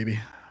all, baby.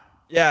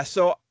 Yeah,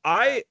 so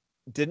I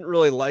didn't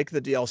really like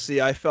the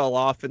DLC. I fell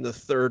off in the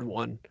third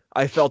one.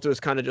 I felt it was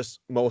kind of just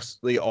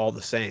mostly all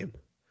the same.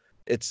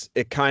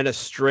 It kind of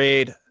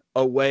strayed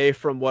away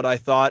from what I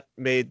thought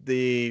made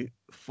the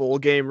full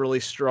game really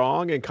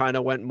strong, and kind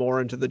of went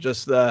more into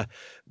just the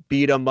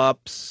beat 'em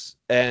ups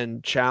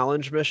and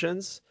challenge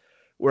missions.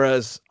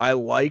 Whereas I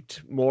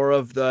liked more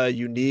of the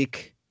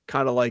unique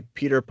kind of like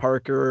Peter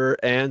Parker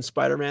and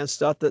Spider-Man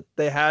stuff that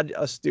they had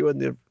us do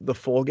in the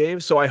full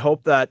game. So I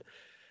hope that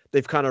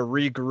they've kind of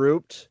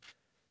regrouped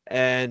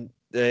and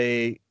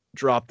they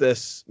drop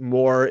this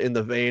more in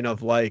the vein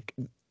of like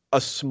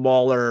a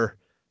smaller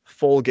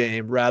full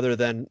game rather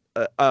than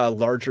a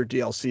larger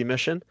DLC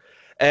mission.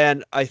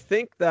 And I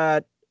think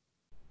that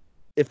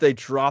if they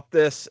drop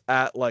this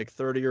at like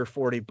 30 or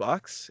 40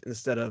 bucks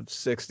instead of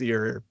 60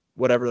 or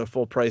whatever the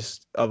full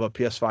price of a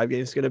PS5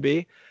 game is going to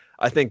be,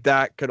 I think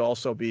that could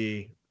also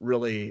be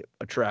really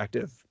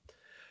attractive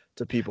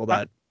to people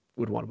that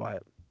would want to buy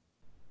it.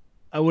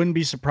 I wouldn't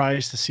be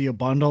surprised to see a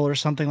bundle or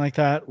something like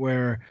that,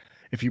 where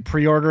if you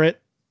pre-order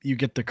it, you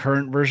get the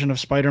current version of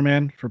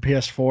Spider-Man for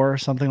PS4 or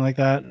something like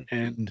that.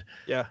 And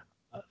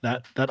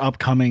that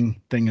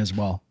upcoming thing as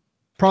well.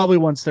 Probably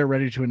once they're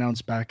ready to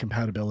announce back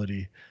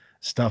compatibility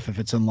stuff, if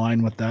it's in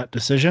line with that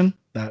decision,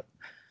 that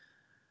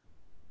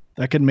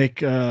could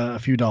make a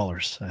few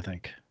dollars, I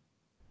think.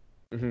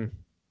 Mm-hmm.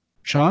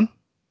 Sean?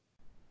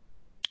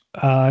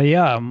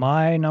 Yeah,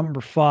 my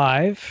number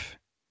 5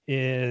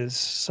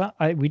 is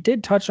we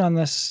did touch on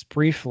this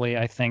briefly,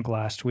 I think,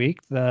 last week.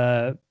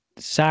 The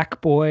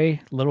Sackboy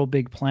Little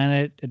Big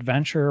Planet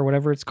Adventure, or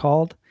whatever it's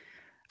called.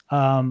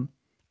 I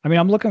mean,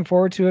 I'm looking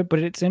forward to it, but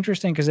it's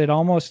interesting because it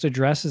almost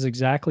addresses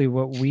exactly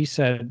what we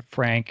said,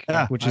 Frank,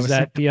 which is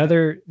that the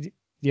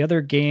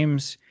other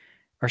games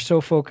are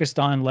so focused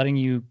on letting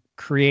you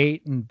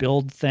create and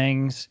build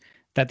things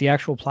that the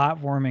actual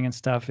platforming and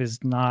stuff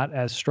is not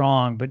as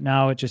strong. But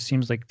now it just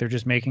seems like they're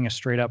just making a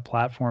straight up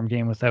platform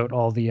game without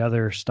all the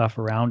other stuff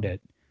around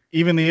it.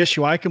 Even the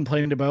issue I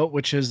complained about,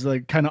 which is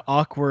the kind of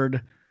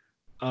awkward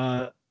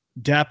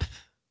depth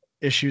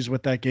issues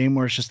with that game,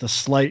 where it's just a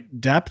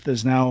slight depth,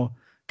 is now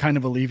kind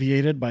of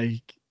alleviated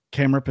by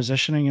camera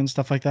positioning and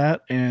stuff like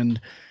that. And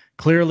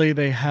clearly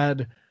they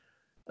had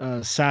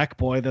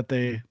Sackboy that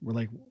they were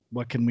like,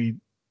 what can we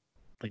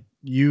like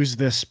use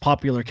this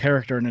popular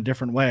character in a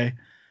different way?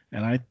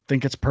 And I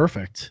think it's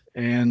perfect.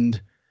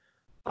 And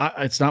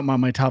it's not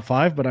my top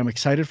 5, but I'm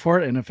excited for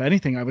it. And if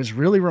anything, I was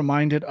really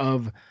reminded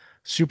of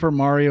Super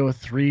Mario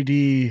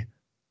 3D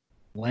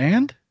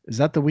Land. Is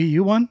that the Wii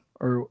U one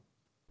or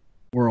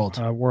World?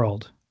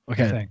 World.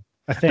 Okay.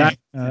 I think.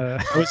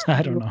 I was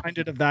I don't know.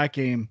 reminded of that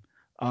game,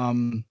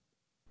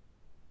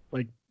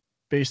 like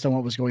based on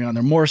what was going on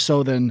there, more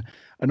so than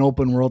an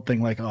open world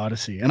thing like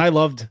Odyssey. And I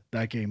loved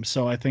that game.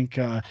 So I think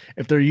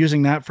if they're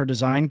using that for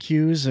design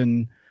cues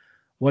and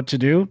what to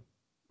do,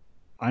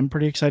 I'm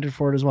pretty excited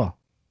for it as well.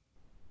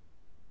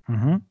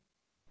 Mm-hmm.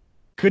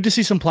 Good to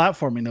see some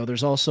platforming, though.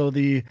 There's also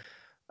the,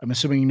 I'm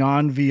assuming,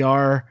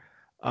 non-VR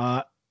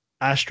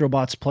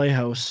Astrobot's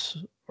Playhouse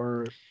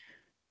or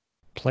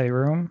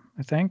Playroom,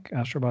 I think.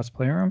 Astrobot's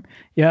Playroom.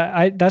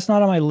 Yeah, that's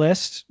not on my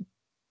list.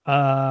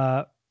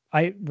 I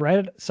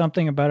read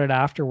something about it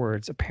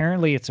afterwards.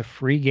 Apparently, it's a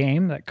free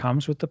game that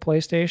comes with the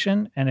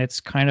PlayStation, and it's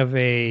kind of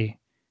it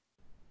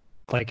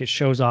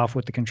shows off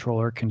what the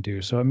controller can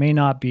do. So it may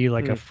not be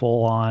like a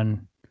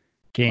full-on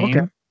game.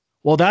 Okay.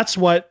 Well, that's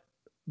what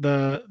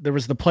there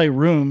was the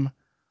Playroom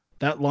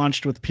that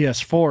launched with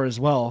PS4 as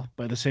well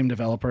by the same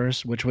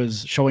developers, which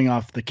was showing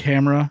off the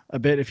camera a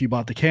bit if you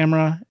bought the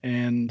camera,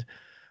 and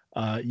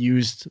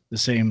used the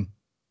same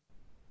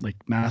like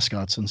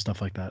mascots and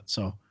stuff like that.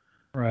 So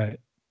right.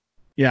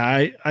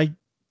 Yeah,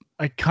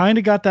 I kind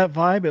of got that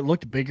vibe. It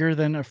looked bigger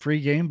than a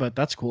free game, but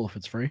that's cool if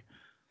it's free.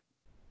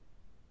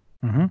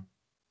 Mm-hmm.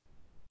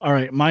 All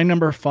right, my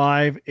number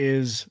 5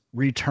 is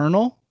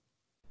Returnal.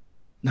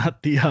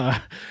 Not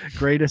the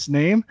greatest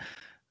name,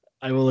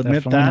 I will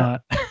admit.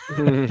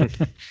 Definitely that.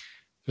 Not.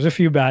 There's a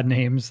few bad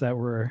names that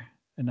were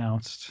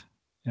announced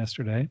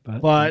yesterday,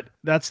 but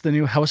that's the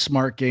new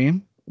Housemarque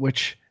game,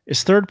 which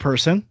is third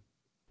person,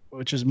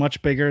 which is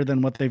much bigger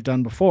than what they've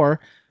done before.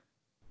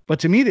 But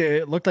to me,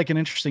 it looked like an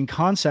interesting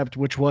concept,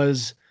 which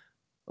was,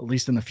 at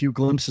least in the few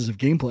glimpses of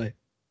gameplay,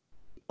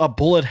 a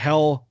bullet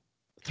hell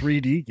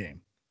 3D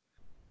game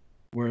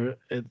where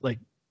it like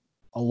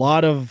a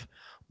lot of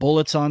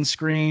bullets on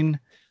screen,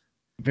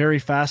 very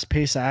fast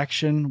paced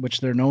action,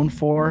 which they're known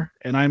for.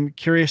 And I'm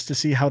curious to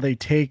see how they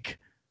take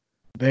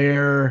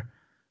their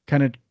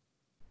kind of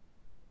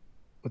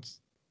what's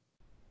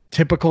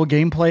typical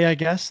gameplay, I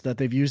guess, that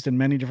they've used in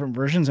many different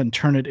versions and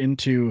turn it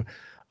into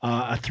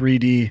a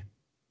 3D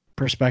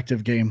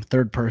perspective game,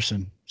 third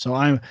person. So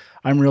I'm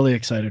really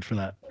excited for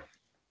that.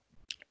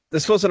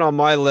 This wasn't on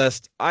my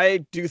list.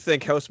 I do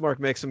think Housemarque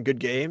makes some good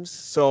games,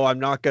 so I'm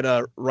not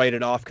gonna write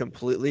it off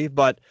completely.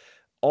 But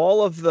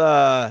all of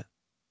the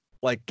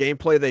like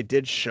gameplay they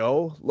did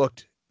show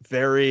looked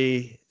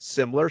very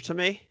similar to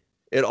me.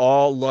 It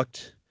all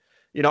looked,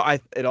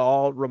 it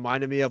all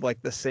reminded me of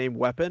like the same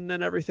weapon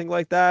and everything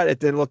like that. It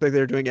didn't look like they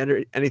were doing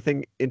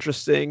anything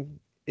interesting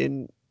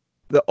in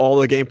all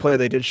the gameplay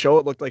they did show.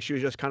 It looked like she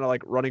was just kind of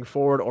like running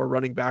forward or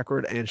running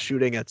backward and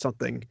shooting at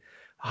something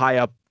high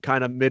up,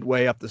 kind of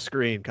midway up the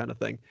screen kind of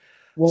thing.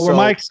 Well, where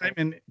my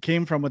excitement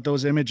came from with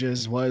those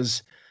images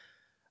was,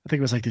 I think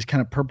it was like these kind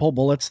of purple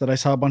bullets that I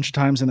saw a bunch of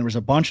times, and there was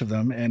a bunch of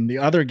them. And the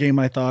other game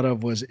I thought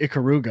of was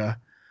Ikaruga,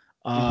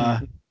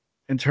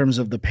 in terms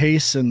of the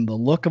pace and the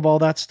look of all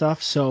that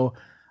stuff. So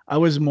I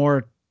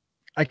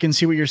can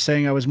see what you're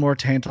saying. I was more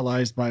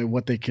tantalized by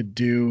what they could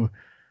do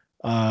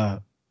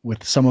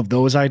with some of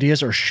those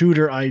ideas or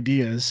shooter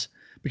ideas,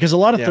 because a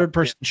lot of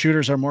third-person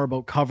shooters are more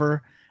about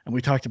cover. And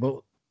we talked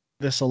about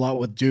this a lot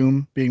with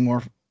Doom being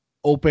more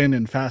open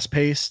and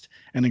fast-paced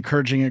and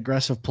encouraging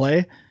aggressive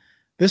play.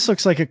 This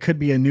looks like it could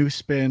be a new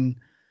spin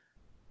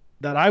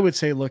that I would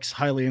say looks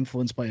highly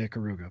influenced by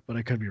Ikaruga, but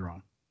I could be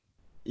wrong.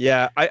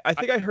 Yeah, I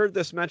think I heard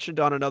this mentioned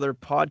on another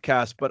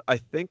podcast, but I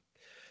think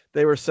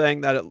they were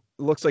saying that it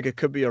looks like it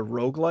could be a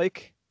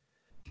roguelike,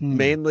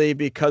 mainly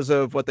because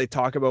of what they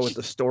talk about with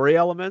the story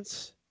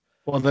elements.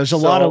 Well, there's a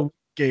lot of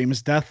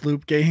games,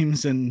 Deathloop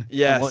games, and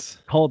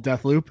called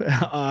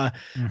Deathloop.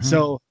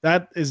 So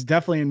that is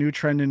definitely a new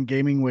trend in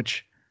gaming,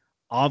 which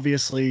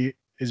obviously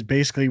is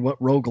basically what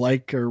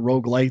roguelike or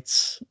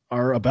roguelites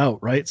are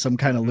about, right? Some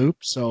kind of loop.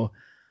 So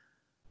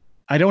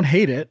I don't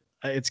hate it.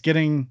 It's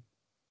getting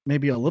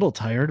maybe a little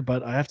tired,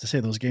 but I have to say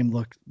those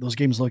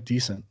games look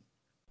decent.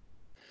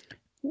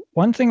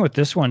 One thing with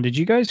this one, did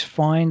you guys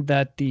find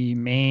that the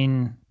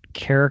main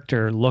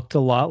character looked a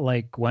lot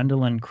like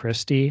Gwendolyn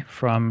Christie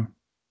from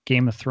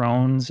Game of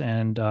Thrones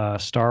and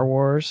Star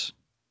Wars?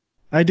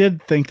 I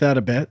did think that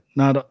a bit,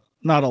 not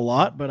a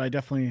lot, but I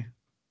definitely.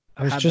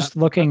 I was just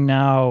looking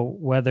now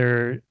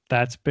whether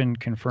that's been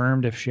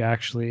confirmed, if she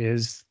actually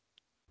is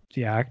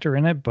the actor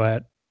in it,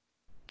 but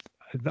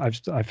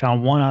I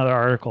found one other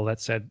article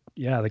that said,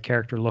 yeah, the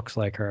character looks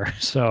like her.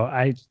 So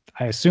I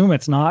assume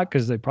it's not,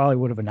 because they probably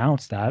would have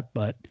announced that,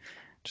 but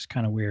just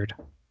kind of weird.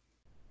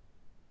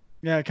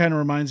 Yeah, it kind of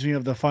reminds me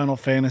of the Final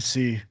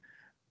Fantasy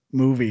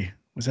movie.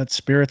 Was that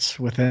Spirits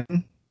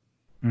Within?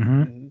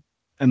 Mm-hmm.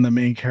 And the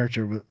main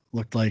character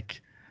looked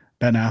like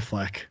Ben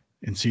Affleck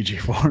in CG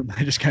form.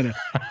 I just kind of.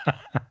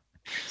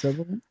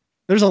 So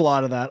there's a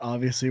lot of that,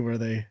 obviously, where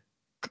they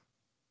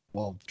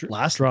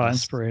draw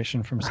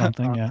inspiration from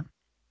something, yeah.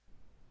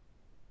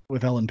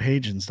 With Ellen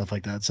Page and stuff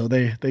like that. So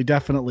they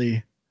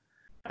definitely,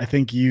 I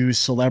think, use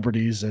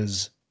celebrities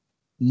as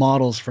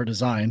models for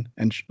design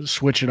and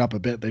switch it up a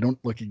bit. They don't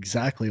look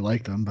exactly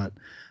like them, but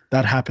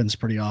that happens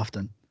pretty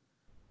often.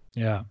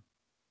 Yeah.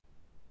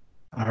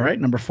 All right,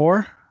 number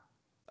 4.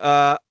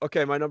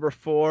 Okay, my number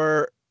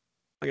 4.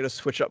 I'm gonna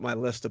switch up my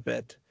list a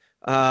bit.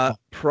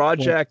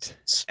 Project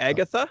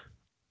Agatha,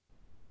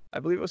 I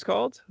believe it was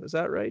called. Is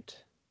that right?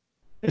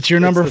 It's your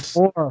number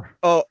 4.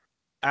 Oh,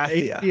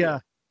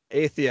 Athia.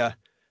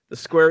 The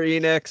Square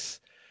Enix.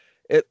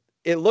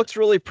 It looks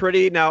really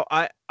pretty. Now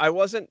I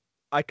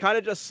kind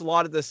of just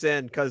slotted this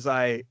in because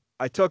I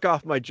took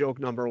off my joke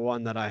number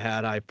 1 that I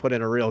had. I put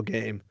in a real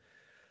game.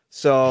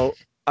 So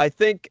I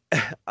think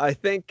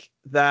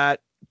that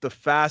the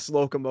fast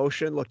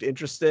locomotion looked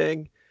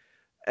interesting,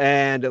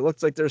 and it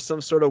looks like there's some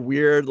sort of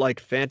weird like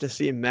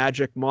fantasy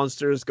magic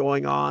monsters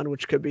going on,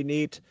 which could be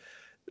neat.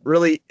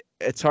 Really,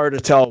 it's hard to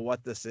tell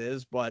what this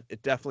is, but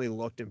it definitely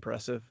looked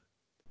impressive.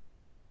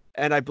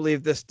 And I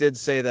believe this did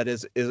say that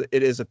it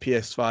is a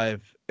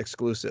PS5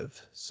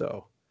 exclusive.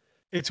 So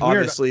it's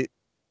obviously weird.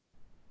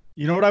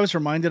 You know what I was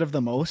reminded of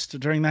the most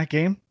during that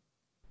game?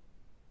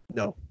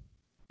 No.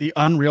 The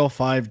Unreal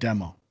 5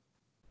 demo.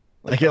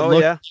 Like it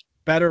looked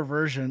better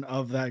version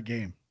of that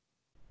game.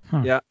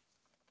 Yeah.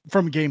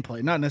 From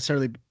gameplay, not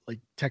necessarily like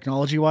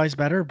technology wise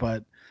better,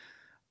 but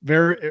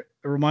it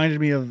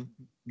reminded me of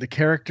the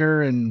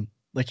character and,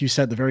 like you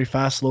said, the very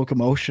fast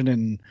locomotion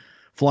and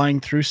flying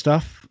through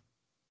stuff.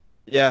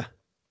 Yeah.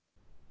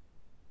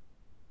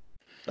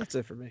 That's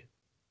it for me.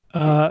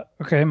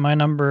 Okay, my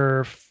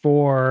number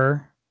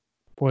 4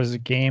 was a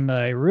game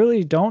that I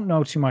really don't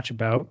know too much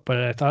about, but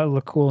I thought it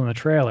looked cool in the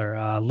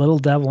trailer. Little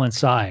Devil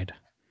Inside.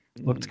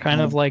 Looked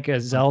kind of like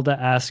a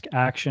Zelda-esque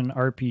action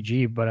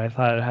RPG, but I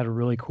thought it had a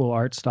really cool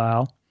art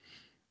style.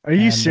 Are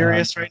you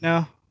serious right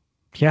now?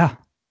 Yeah.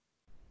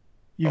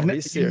 You've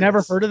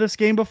never heard of this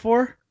game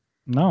before?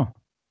 No.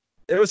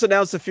 It was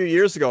announced a few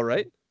years ago,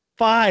 right?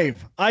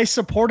 5. I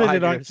supported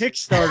it on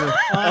Kickstarter.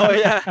 Oh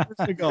yeah.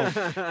 Years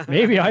ago.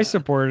 Maybe I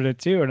supported it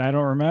too, and I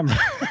don't remember.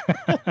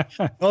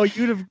 Oh, I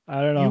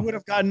don't know. You would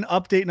have gotten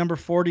update number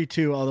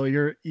 42, although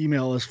your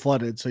email is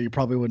flooded, so you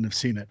probably wouldn't have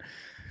seen it.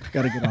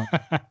 Got to get on.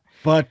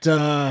 But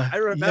I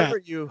remember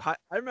you. I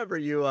remember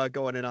you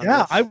going in on.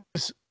 Yeah, this. I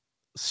was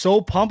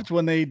so pumped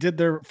when they did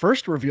their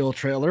first reveal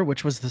trailer,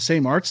 which was the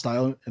same art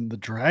style and the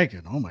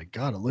dragon. Oh my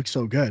god, it looks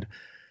so good.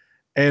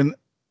 And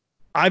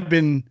I've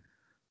been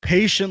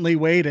patiently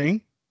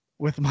waiting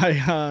with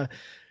my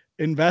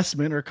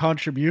investment or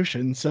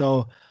contribution,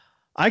 so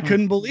I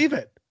couldn't believe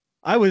it.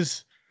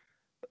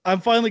 I'm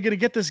finally going to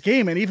get this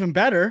game, and even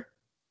better,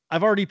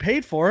 I've already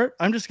paid for it.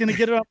 I'm just going to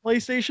get it on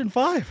PlayStation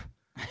 5.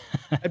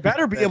 I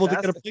better be able to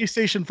get a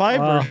PlayStation 5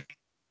 version.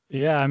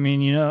 Yeah, I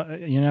mean, you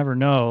never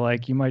know.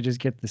 Like, you might just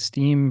get the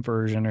Steam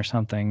version or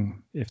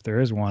something if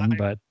there is one.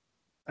 But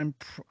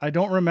I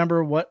don't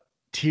remember what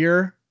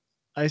tier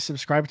I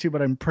subscribe to,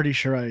 but I'm pretty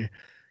sure I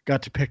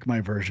got to pick my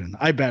version.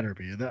 I better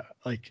be that.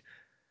 Like,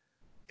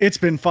 it's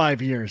been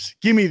 5 years.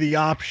 Give me the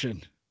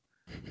option.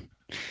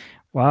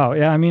 Wow.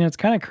 Yeah, I mean, it's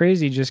kind of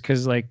crazy just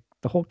because like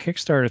the whole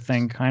Kickstarter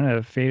thing kind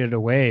of faded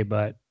away,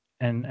 but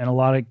and a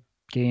lot of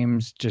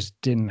games just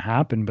didn't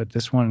happen, but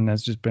this one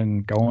has just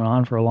been going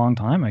on for a long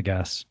time, I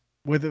guess.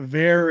 With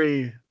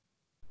very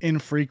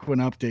infrequent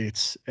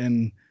updates.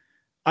 And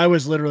I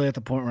was literally at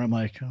the point where I'm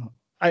like,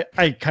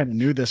 I kind of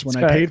knew this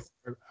when I paid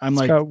for it. I'm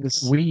like,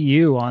 this Wii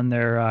U on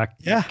their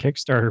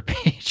Kickstarter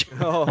page.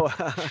 Oh,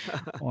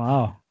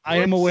 wow. I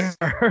am aware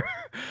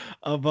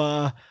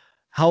of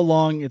how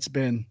long it's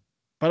been,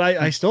 but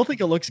I still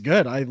think it looks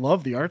good. I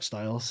love the art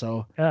style.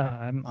 So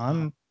yeah,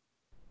 I'm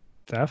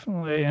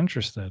definitely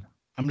interested.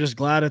 I'm just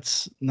glad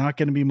it's not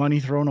going to be money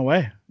thrown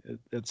away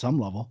at some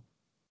level,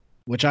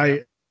 which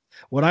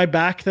when I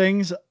back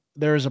things,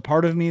 there is a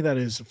part of me that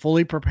is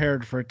fully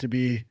prepared for it to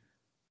be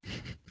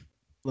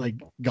like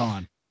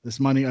gone. This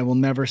money, I will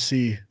never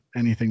see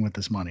anything with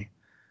this money,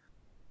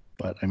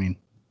 but I mean,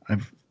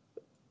 I've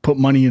put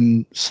money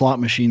in slot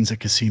machines at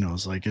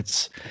casinos. Like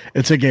it's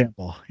a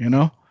gamble, you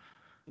know?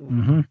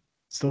 Mm-hmm.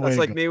 It's the way That's to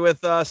like go. me with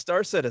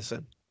Star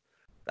Citizen.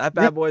 That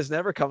bad Yep. boy's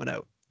never coming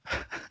out.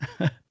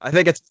 I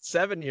think it's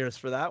 7 years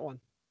for that one.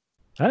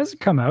 That hasn't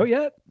come out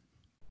yet.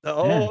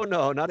 Oh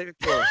no, not even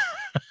close.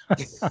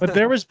 But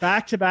there was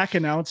back-to-back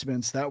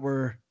announcements that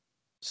were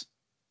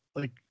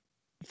like,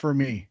 for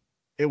me,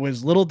 it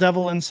was Little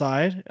Devil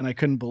Inside, and I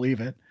couldn't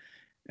believe it.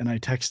 And I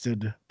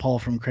texted Paul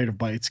from Creative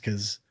Bytes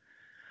because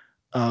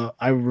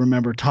I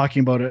remember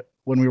talking about it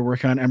when we were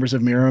working on Embers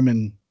of Miram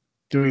and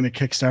doing the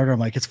Kickstarter. I'm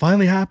like, it's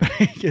finally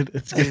happening.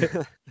 It's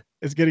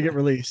gonna get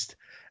released.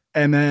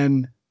 And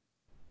then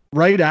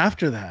right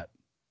after that,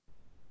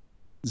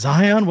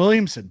 Zion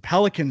Williamson,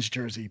 Pelicans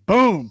jersey,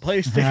 boom,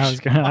 PlayStation. I was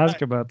going to 5.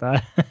 ask about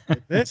that.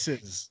 This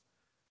is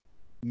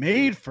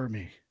made for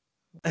me.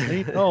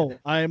 They know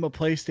I am a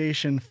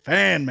PlayStation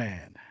fan,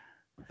 man.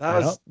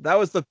 That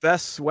was the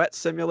best sweat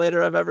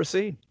simulator I've ever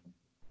seen.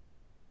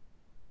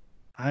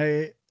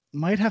 I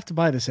might have to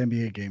buy this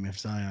NBA game if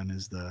Zion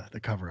is the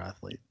cover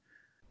athlete.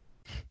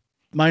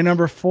 My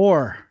number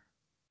 4.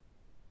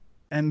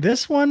 And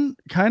this one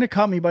kind of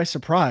caught me by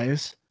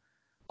surprise,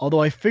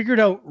 although I figured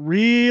out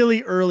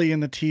really early in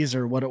the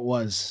teaser what it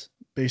was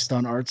based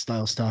on art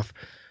style stuff.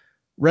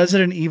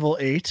 Resident Evil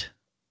 8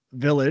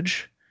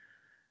 Village.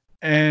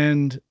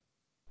 And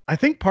I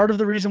think part of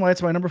the reason why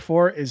it's my number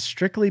 4 is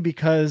strictly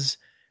because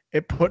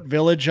it put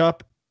Village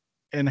up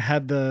and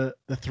had the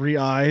 3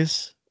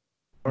 eyes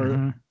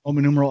or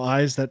Roman numeral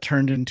eyes that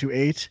turned into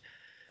 8.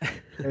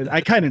 And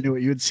I kind of knew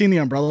it. You had seen the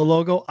Umbrella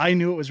logo. I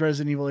knew it was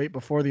Resident Evil 8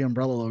 before the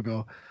Umbrella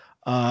logo.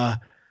 But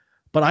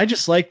I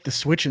just like the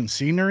switch in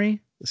scenery,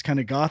 this kind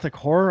of gothic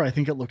horror. I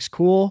think it looks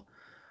cool.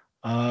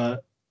 It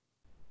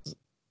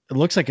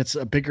looks like it's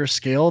a bigger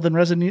scale than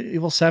Resident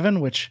Evil 7,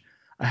 which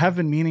I have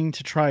been meaning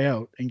to try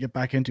out and get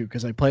back into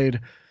because I played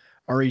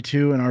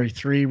RE2 and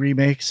RE3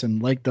 remakes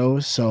and liked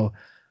those. So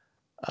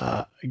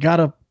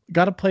gotta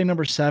play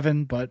number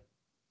 7, but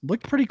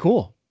looked pretty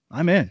cool.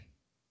 I'm in.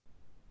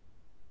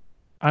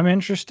 I'm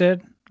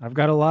interested. I've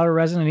got a lot of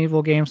Resident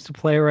Evil games to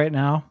play right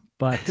now,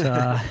 but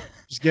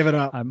just give it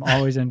up. I'm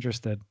always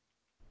interested.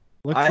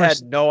 Look I for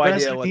had no idea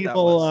Resident what that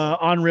Evil was.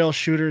 on-rail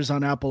shooters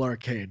on Apple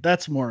Arcade.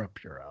 That's more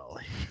up your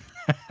alley.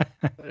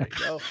 There you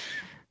go.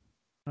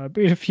 I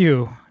beat a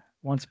few.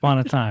 Once upon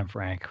a time,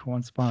 Frank.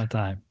 Once upon a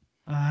time.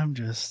 I'm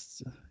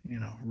just,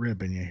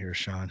 ribbing you here,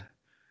 Sean.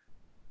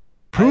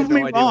 I had Prove no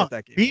me idea what wrong.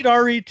 that game Beat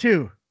was.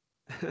 RE2.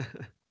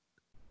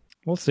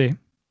 We'll see.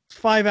 It's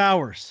 5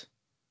 hours.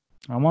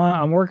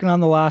 I'm working on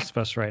The Last of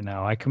Us right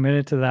now. I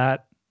committed to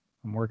that.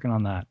 I'm working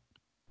on that.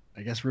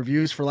 I guess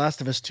reviews for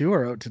Last of Us 2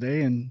 are out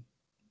today and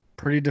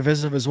pretty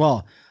divisive as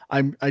well.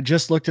 I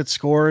just looked at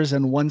scores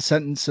and one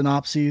sentence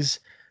synopses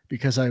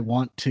because I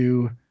want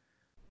to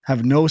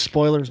have no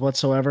spoilers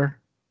whatsoever.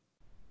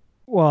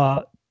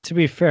 Well, to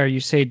be fair, you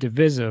say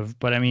divisive,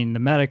 but I mean, the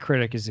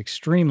Metacritic is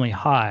extremely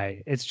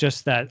high. It's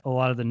just that a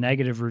lot of the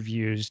negative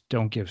reviews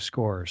don't give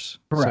scores.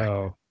 Correct.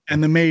 So,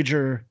 and the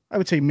major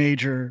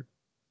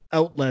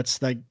outlets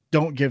that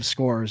don't give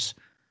scores,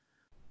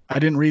 I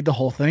didn't read the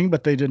whole thing,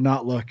 but they did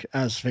not look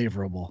as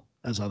favorable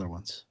as other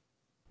ones.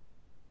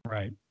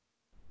 right.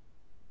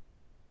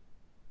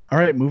 All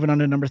right, moving on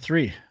to number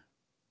 3.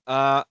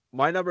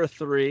 My number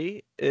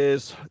 3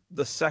 is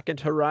the second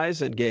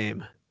Horizon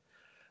game.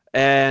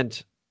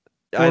 And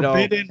I know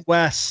Forbidden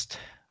West.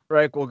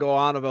 Frank will go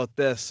on about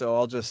this, so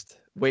I'll just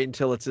wait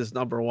until it's his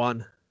number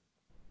 1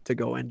 to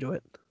go into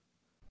it.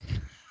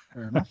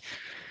 Fair enough.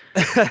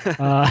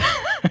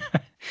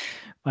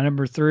 My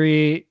number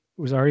 3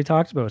 was already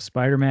talked about,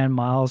 Spider-Man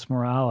Miles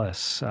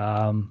Morales.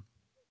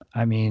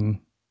 I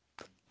mean,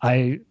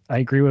 I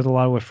agree with a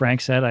lot of what Frank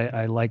said.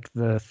 I like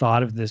the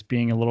thought of this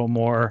being a little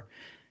more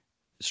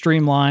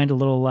streamlined, a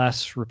little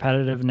less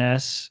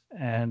repetitiveness,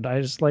 and I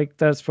just like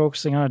that it's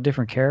focusing on a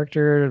different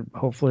character.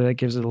 Hopefully that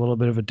gives it a little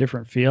bit of a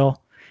different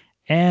feel,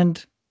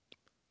 and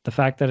the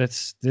fact that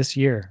it's this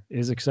year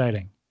is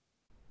exciting.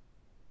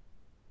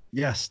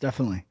 Yes,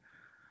 definitely.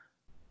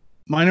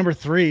 My number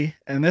 3,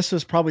 and this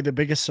was probably the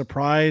biggest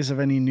surprise of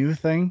any new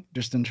thing,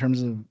 just in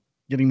terms of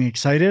getting me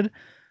excited,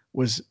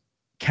 was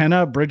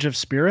Kenna Bridge of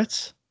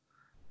Spirits,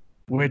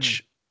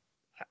 which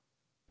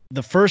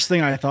the first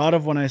thing I thought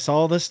of when I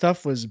saw this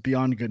stuff was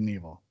Beyond Good and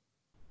Evil.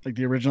 Like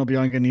the original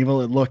Beyond Good and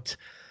Evil, it looked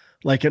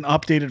like an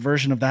updated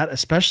version of that,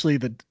 especially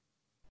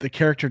the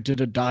character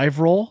did a dive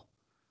roll,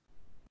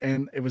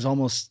 and it was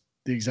almost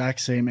the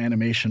exact same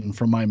animation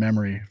from my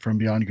memory from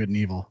Beyond Good and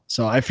Evil.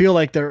 So I feel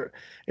like it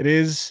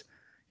is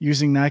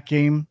using that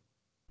game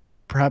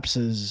perhaps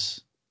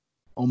as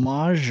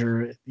homage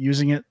or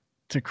using it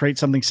to create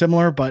something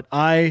similar, but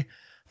I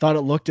thought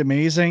it looked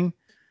amazing.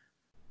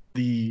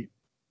 The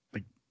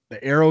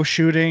arrow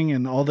shooting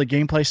and all the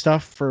gameplay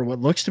stuff for what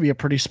looks to be a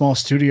pretty small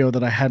studio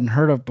that I hadn't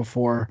heard of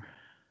before.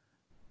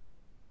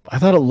 I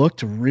thought it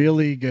looked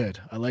really good.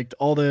 I liked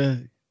all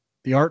the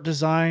art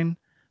design,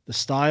 the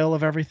style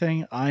of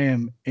everything. I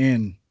am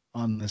in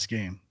on this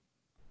game.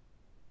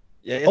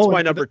 Yeah, it's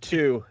my number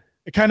 2.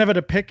 It kind of had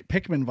a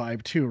Pikmin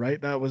vibe too,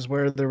 right? That was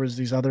where there was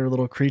these other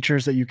little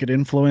creatures that you could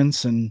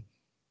influence, and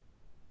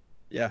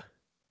Yeah.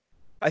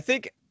 I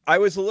think I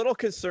was a little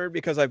concerned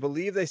because I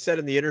believe they said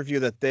in the interview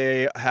that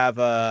they have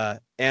a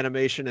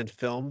animation and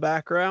film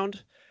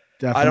background.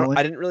 definitely.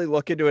 I didn't really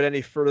look into it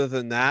any further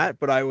than that,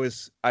 but I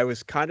was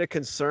kind of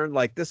concerned,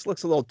 like, this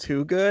looks a little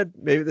too good.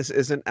 Maybe this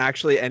isn't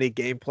actually any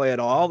gameplay at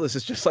all. This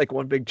is just like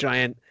one big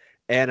giant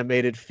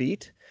animated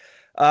feat.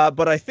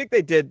 But I think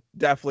they did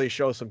definitely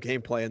show some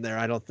gameplay in there.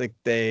 I don't think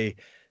they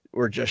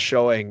were just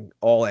showing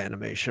all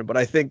animation, but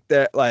I think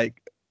that, like,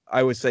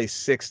 I would say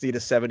 60 to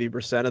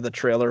 70% of the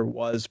trailer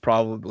was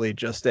probably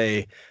just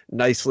a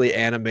nicely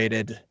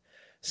animated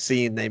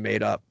scene they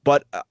made up.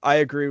 But I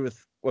agree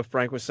with what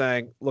Frank was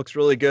saying. Looks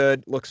really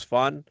good, looks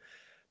fun.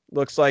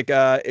 Looks like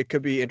it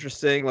could be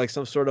interesting, like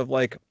some sort of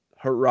like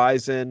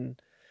Horizon,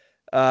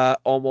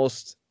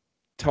 almost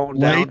toned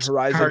down, Light,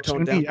 Horizon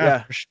toned down. cartoony, yeah,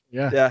 Yeah. for sure.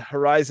 Yeah. Yeah,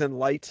 Horizon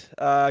Light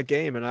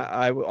game, and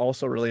I'm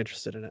also really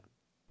interested in it.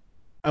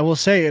 I will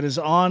say it is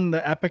on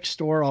the Epic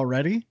Store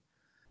already,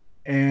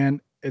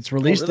 and its Oh,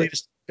 release really?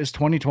 date is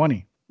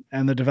 2020,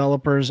 and the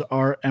developers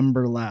are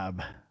Ember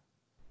Lab.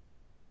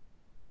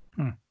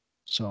 Hmm.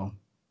 So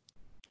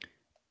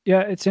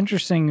Yeah, it's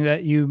interesting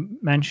that you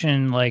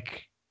mentioned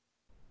like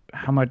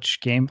how much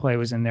gameplay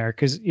was in there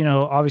because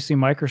obviously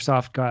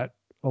Microsoft got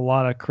a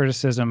lot of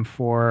criticism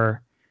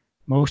for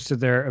most of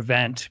their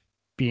event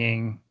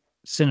being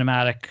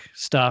cinematic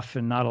stuff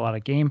and not a lot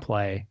of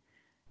gameplay.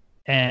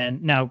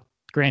 And now,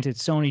 granted,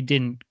 Sony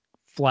didn't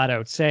flat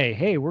out say,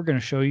 "Hey, we're going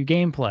to show you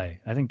gameplay."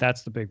 I think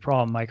that's the big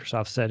problem.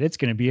 Microsoft said it's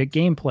going to be a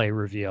gameplay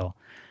reveal,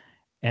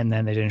 and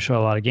then they didn't show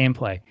a lot of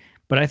gameplay.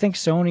 But I think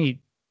Sony,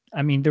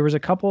 I mean, there was a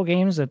couple of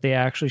games that they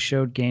actually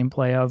showed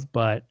gameplay of,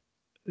 but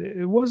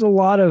it was a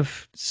lot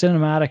of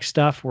cinematic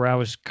stuff where I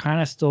was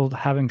kind of still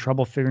having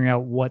trouble figuring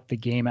out what the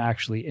game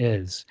actually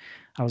is.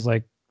 I was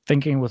like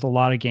thinking with a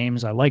lot of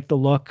games, I like the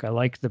look, I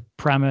like the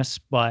premise,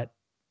 but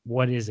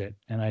what is it?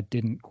 And I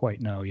didn't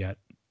quite know yet.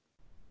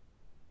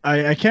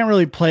 I can't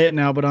really play it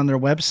now, but on their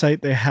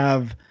website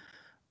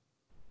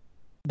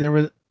there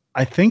was,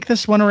 I think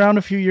this went around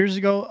a few years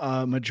ago,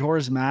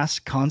 Majora's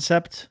Mask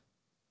concept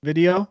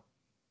video.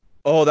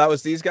 Oh, that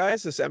was these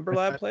guys, this Ember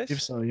Lab I place?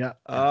 believe so, yeah.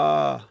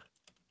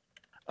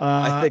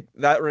 I think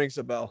that rings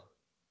a bell.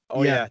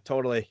 Oh yeah. yeah,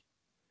 totally.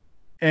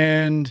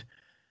 And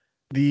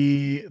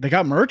they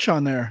got merch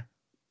on there.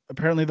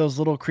 Apparently those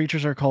little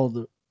creatures are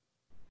called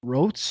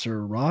rots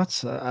or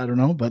rots. I don't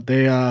know, but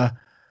they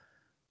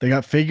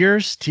got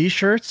figures,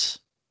 t-shirts.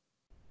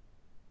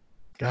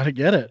 Gotta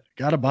get it.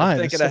 Gotta buy.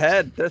 They're thinking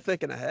ahead. They're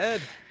thinking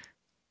ahead.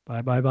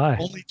 Bye.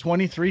 Only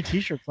 23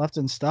 t-shirts left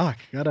in stock.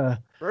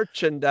 Gotta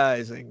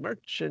Merchandising.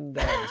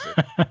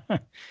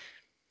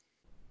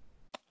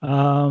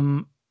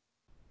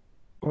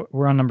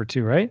 We're on number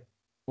 2, right?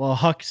 Well,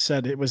 Huck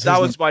said it was That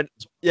his was my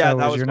yeah. Oh,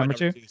 That was was your my number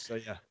number two? two. So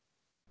yeah.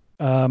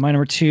 My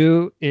number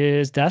 2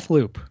 is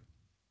Deathloop.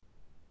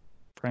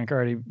 Frank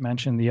already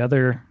mentioned the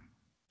other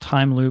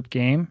time loop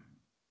game.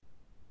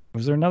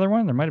 Was there another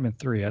one? There might have been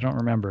 3. I don't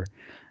remember.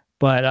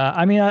 But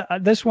I mean,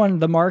 this one,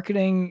 the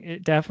marketing,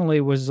 it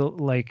definitely was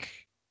like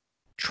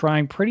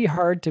trying pretty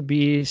hard to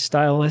be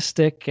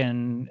stylistic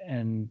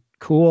and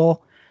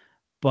cool.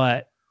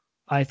 But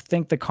I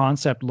think the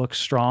concept looks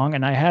strong,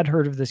 and I had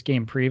heard of this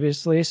game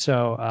previously,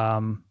 so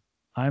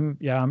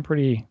I'm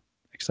pretty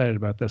excited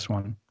about this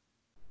one.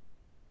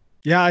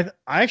 Yeah,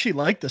 I actually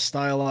like the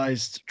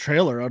stylized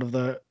trailer out of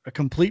a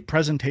complete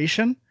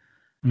presentation.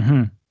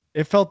 Mm-hmm.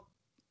 It felt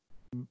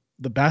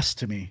the best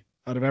to me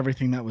out of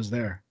everything that was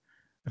there.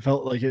 It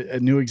felt like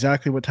it knew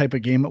exactly what type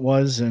of game it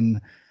was,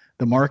 and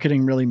the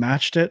marketing really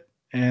matched it.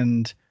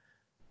 And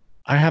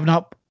I have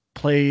not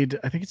played,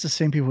 I think it's the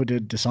same people who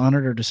did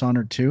Dishonored or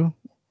Dishonored 2,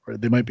 or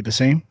they might be the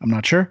same. I'm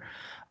not sure.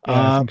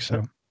 Yeah, I think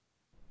so.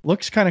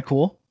 Looks kind of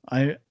cool.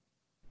 I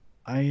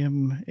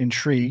am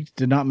intrigued.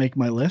 Did not make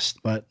my list,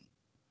 but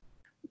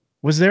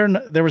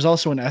there was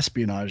also an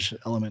espionage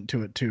element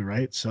to it too,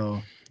 right?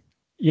 So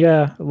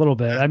yeah, a little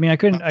bit. I mean, I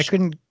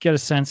couldn't get a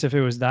sense if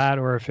it was that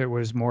or if it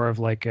was more of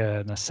like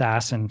an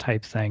assassin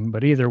type thing.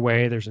 But either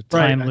way, there's a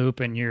time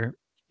loop, and you're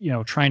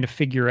trying to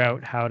figure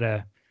out how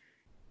to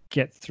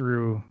get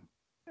through.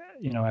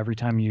 Every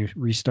time you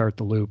restart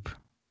the loop.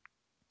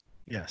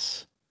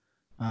 Yes.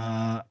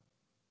 My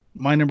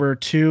number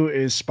 2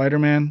 is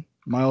Spider-Man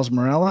Miles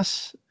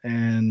Morales,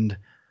 and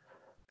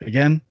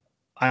again,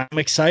 I'm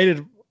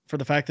excited for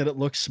the fact that it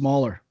looks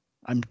smaller.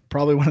 I'm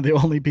probably one of the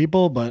only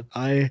people, but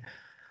I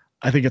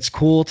think it's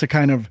cool to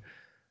kind of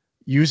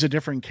use a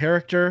different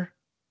character,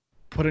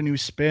 put a new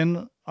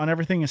spin on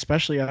everything,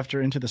 especially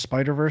after Into the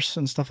Spider-Verse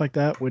and stuff like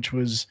that, which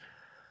was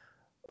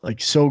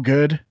like so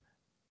good.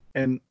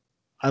 And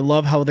I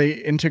love how they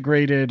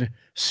integrated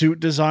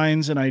suit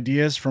designs and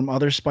ideas from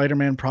other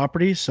Spider-Man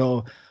properties.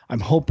 So I'm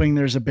hoping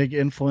there's a big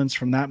influence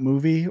from that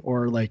movie,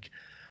 or like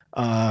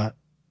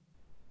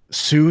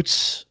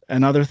suits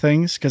and other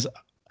things. Cause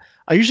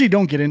I usually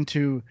don't get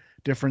into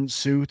different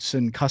suits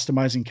and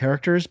customizing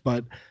characters,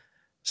 but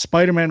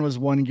Spider-Man was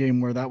one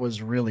game where that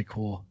was really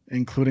cool,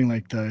 including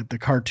like the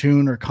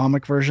cartoon or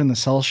comic version, the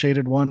cell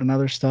shaded one, and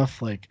other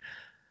stuff. Like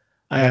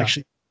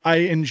I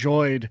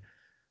enjoyed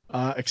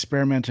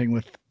experimenting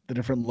with the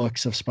different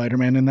looks of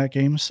Spider-Man in that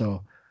game.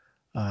 So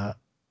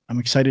I'm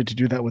excited to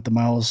do that with the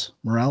Miles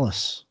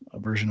Morales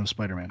version of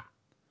Spider-Man.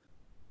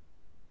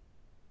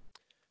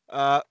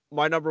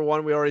 My number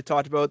one, we already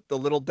talked about, The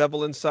Little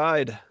Devil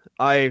Inside.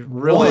 I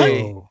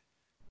really,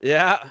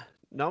 yeah,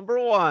 number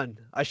one.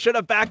 I should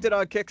have backed it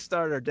on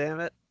Kickstarter,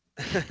 damn it.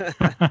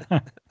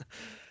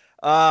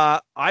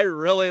 I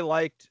really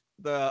liked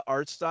the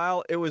art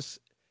style. It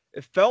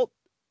felt,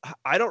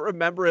 I don't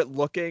remember it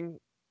looking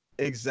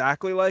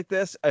exactly like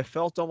this. I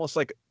felt almost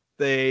like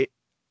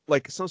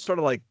like some sort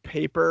of like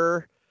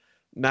paper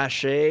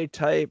mache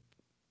type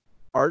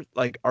art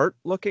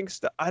looking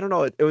stuff. I don't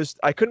know.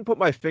 I couldn't put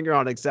my finger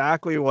on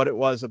exactly what it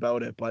was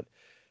about it, but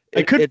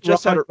it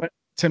just had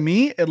to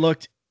me, it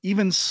looked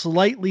even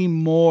slightly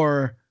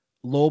more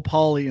low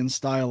poly and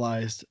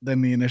stylized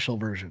than the initial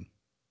version.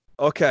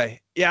 Okay.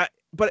 Yeah,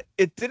 but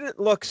it didn't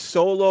look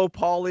so low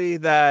poly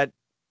that,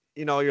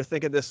 you're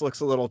thinking this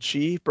looks a little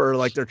cheap or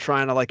like they're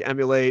trying to like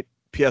emulate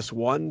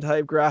PS1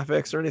 type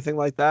graphics or anything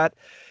like that.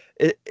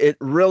 It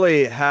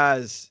really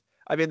has,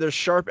 I mean, there's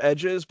sharp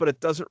edges, but it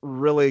doesn't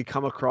really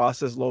come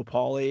across as low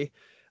poly.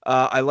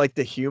 I like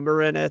the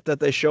humor in it that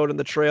they showed in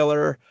the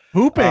trailer.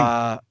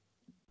 Pooping.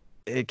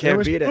 It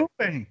can't beat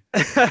pooping.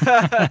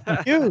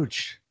 it.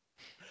 Huge.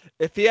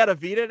 If he had a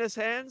Vita in his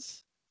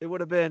hands, it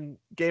would have been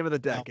game of the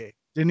decade.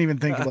 Didn't even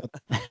think about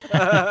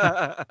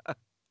that.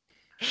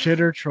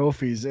 Shitter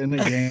trophies in the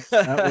game.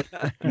 That would be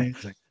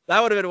amazing.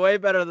 That would have been way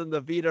better than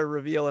the Vita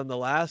reveal in the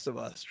Last of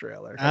Us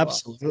trailer.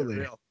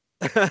 Absolutely.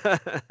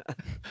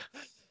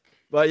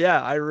 But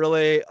yeah,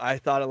 I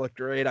thought it looked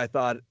great. I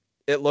thought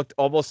it looked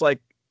almost like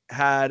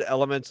had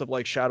elements of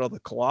like Shadow of the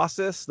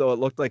Colossus, though it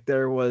looked like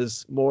there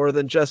was more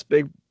than just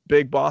big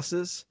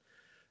bosses.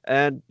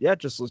 And yeah, it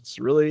just looks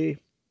really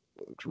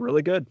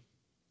good.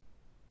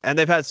 And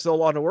they've had so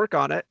long to work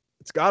on it.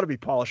 It's got to be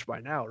polished by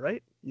now,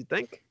 right? You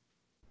think?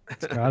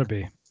 It's got to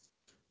be.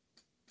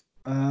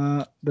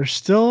 There's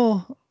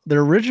still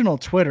their original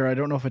Twitter. I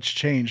don't know if it's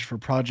changed for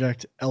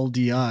Project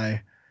LDI.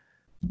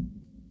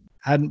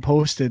 Hadn't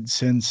posted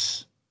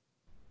since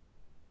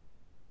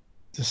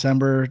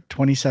December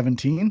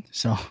 2017.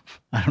 So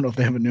I don't know if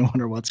they have a new one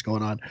or what's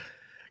going on.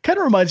 Kind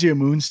of reminds you of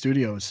Moon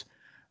Studios.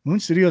 Moon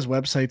Studios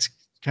website's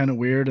kind of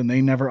weird and they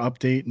never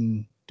update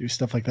and do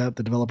stuff like that.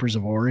 The developers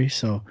of Ori.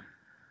 So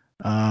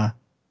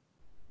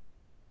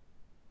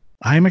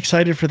I'm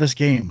excited for this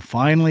game.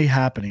 Finally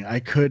happening. I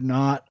could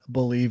not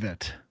believe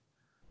it.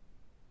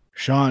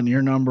 Sean,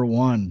 you're number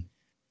one.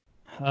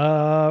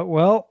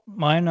 Well,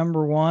 my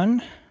number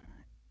one,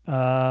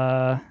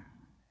 GTA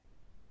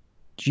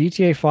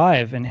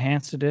 5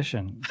 Enhanced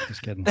Edition.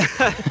 Just kidding.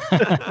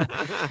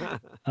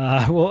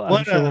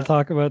 I'm sure we'll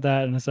talk about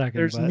that in a second.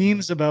 There's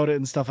memes about it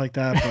and stuff like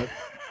that,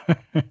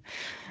 but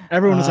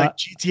everyone was like,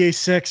 GTA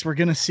 6, we're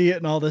going to see it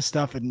and all this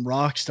stuff. And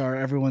Rockstar,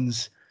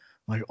 everyone's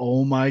like,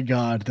 oh my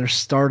God, they're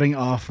starting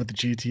off with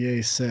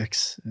GTA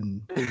 6.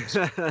 And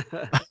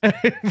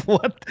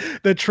what?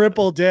 The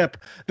triple dip.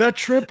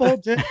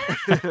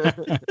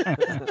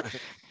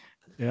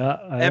 Yeah.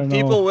 And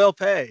people will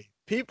pay.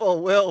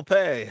 People will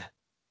pay.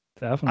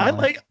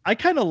 Definitely. I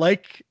kind of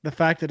like the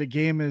fact that a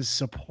game is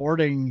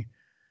supporting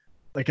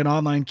like an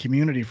online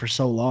community for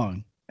so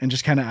long and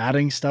just kind of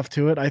adding stuff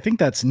to it. I think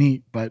that's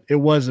neat, but it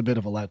was a bit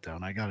of a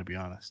letdown. I got to be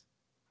honest.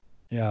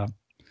 Yeah.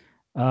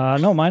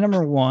 No, my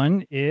number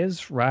one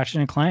is Ratchet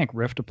and Clank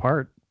Rift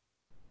Apart.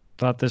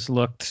 Thought this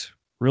looked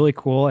really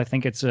cool. I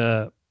think it's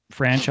a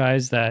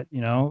franchise that,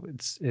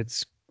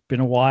 it's been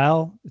a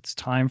while. It's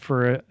time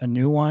for a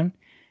new one.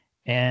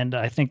 And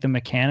I think the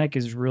mechanic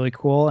is really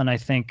cool. And I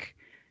think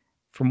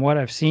from what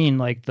I've seen,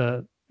 like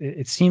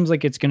it seems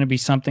like it's going to be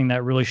something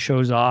that really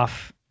shows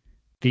off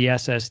the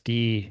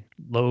SSD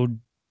load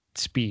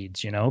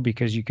speeds,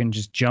 because you can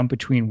just jump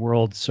between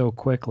worlds so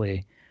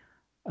quickly.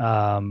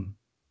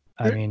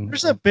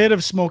 There's a bit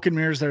of smoke and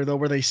mirrors there, though,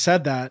 where they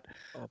said that.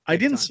 I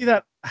didn't see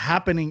that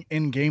happening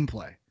in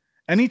gameplay.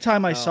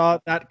 Anytime I saw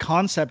that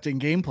concept in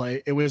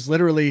gameplay, it was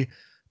literally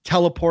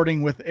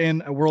teleporting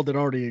within a world that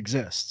already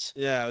exists.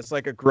 Yeah, it's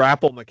like a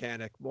grapple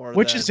mechanic more.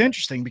 Which is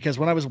interesting because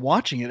when I was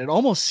watching it, it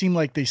almost seemed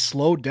like they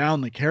slowed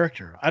down the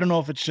character. I don't know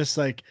if it's just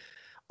like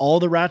all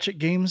the Ratchet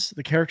games,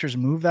 the characters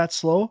move that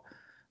slow,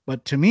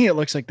 but to me, it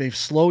looks like they've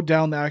slowed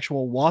down the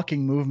actual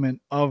walking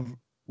movement of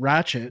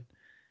Ratchet,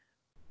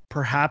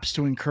 perhaps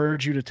to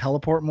encourage you to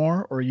teleport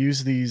more or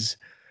use these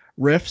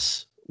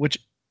rifts, which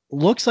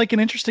looks like an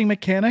interesting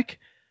mechanic.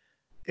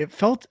 It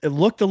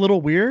looked a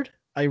little weird.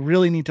 I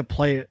really need to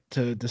play it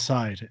to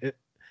decide.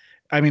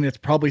 It's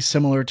probably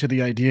similar to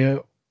the idea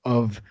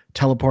of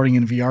teleporting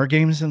in VR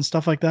games and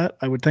stuff like that,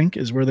 I would think,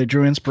 is where they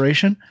drew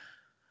inspiration.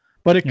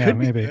 But it could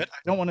be good. I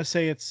don't want to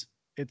say it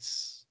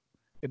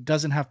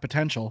doesn't have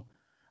potential,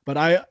 but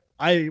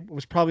I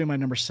was probably my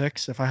number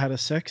 6 if I had a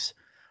 6.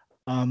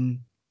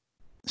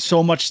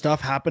 So much stuff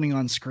happening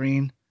on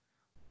screen.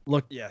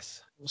 Look,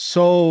 yes,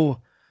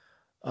 so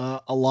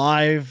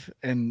alive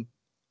and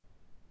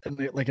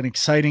like an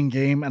exciting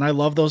game. And I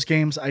love those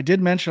games. I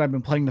did mention I've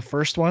been playing the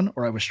first one,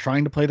 or I was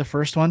trying to play the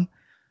first one,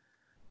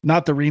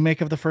 not the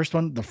remake of the first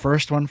one, the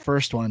first one.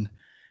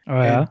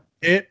 Oh yeah. And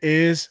it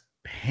is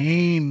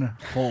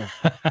painful.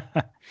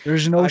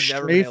 There's no I've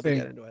never been able to get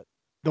strafing. into it.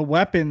 The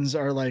weapons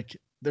are like,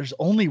 there's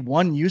only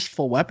one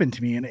useful weapon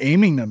to me, and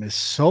aiming them is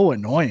so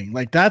annoying.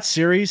 Like, that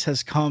series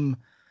has come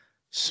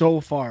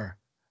so far.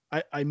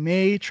 I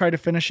may try to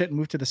finish it and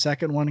move to the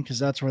second one, because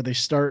that's where they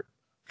start,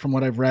 from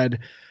what I've read,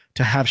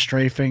 to have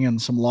strafing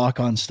and some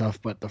lock-on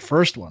stuff. But the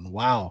first one,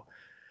 wow,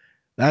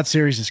 that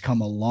series has come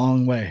a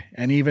long way.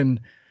 And even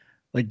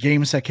like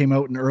games that came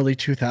out in early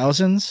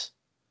 2000s,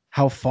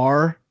 how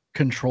far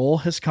Control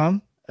has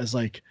come as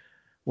like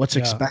what's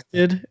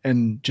expected,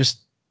 and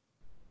just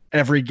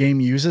every game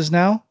uses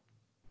now.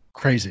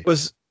 Crazy.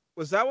 Was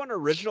that one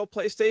original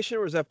PlayStation,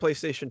 or was that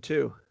PlayStation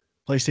 2?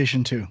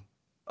 PlayStation 2.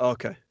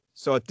 Okay.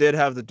 So it did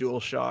have the Dual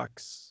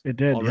Shocks It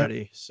did already.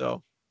 yeah.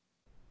 So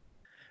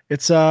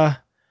it's a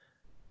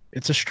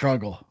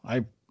struggle.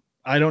 I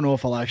don't know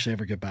if I'll actually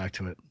ever get back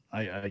to it.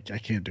 I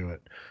can't do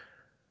it.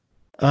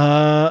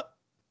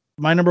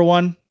 My number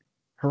one,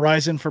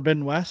 Horizon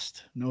Forbidden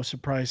West. No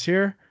surprise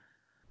here.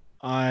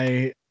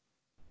 I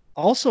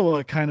also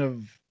a kind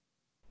of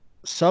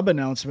sub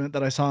announcement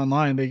that I saw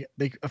online.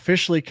 They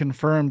officially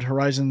confirmed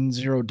Horizon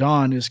Zero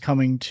Dawn is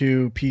coming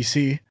to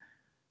PC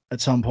at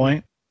some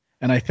point,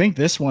 and I think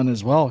this one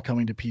as well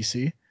coming to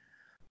PC.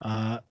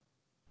 At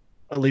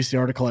least the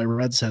article I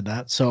read said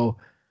that. So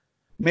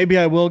maybe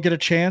I will get a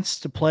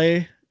chance to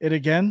play it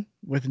again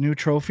with new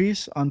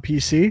trophies on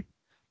PC.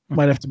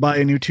 Might have to buy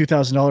a new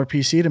 $2,000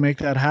 PC to make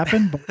that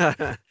happen.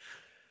 But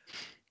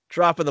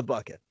drop in the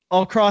bucket.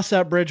 I'll cross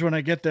that bridge when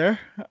I get there.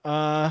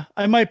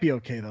 I might be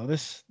okay though.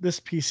 This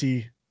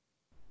PC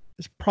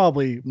is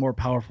probably more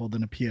powerful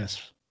than a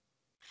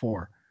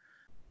PS4,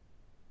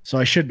 so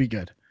I should be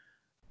good.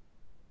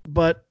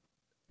 But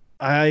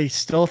I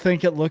still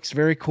think it looks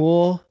very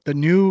cool. The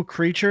new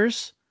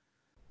creatures,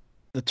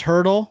 the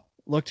turtle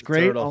looked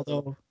great,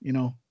 although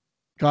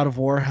God of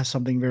War has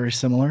something very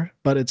similar,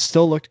 but it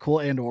still looked cool.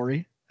 And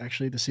Ori,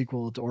 actually, the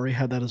sequel to Ori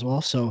had that as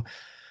well. So,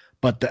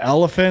 but the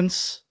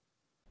elephants.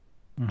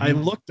 Mm-hmm. I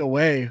looked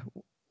away.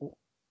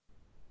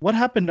 What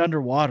happened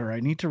underwater?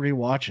 I need to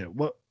rewatch it.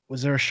 What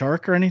was there a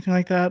shark or anything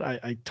like that?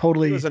 I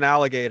totally. It was an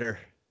alligator.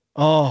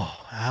 Oh,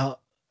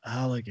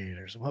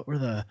 alligators. What were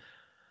the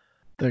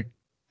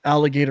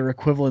alligator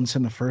equivalents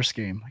in the first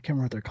game? I can't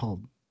remember what they're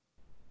called.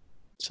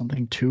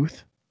 Something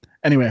tooth.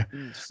 Anyway,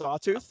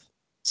 sawtooth.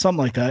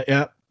 Something like that.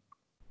 Yeah.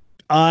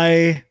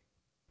 I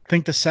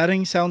think the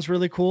setting sounds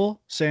really cool.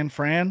 San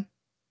Fran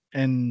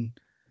and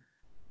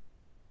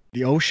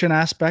the ocean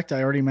aspect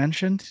I already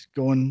mentioned,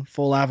 going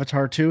full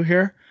Avatar 2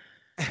 here.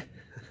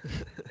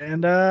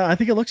 And I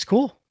think it looks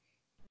cool.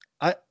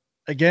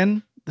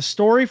 Again, the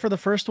story for the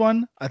first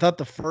one, I thought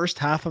the first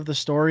half of the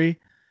story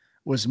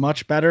was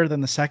much better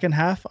than the second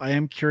half. I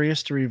am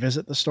curious to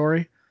revisit the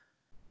story.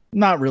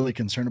 Not really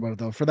concerned about it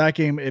though. For that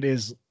game, it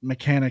is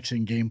mechanics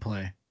and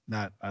gameplay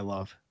that I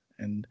love.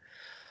 And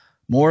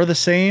more of the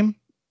same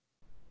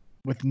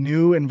with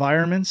new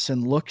environments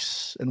and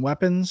looks and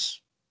weapons.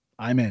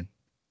 I'm in.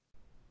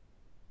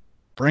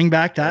 Bring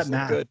back that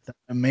map. That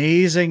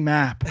amazing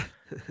map.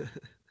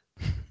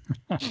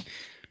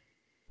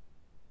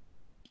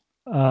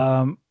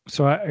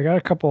 So I got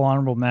a couple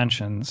honorable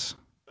mentions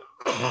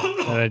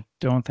that I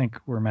don't think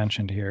were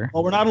mentioned here.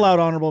 Well, we're not allowed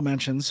honorable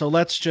mentions, so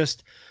let's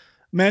just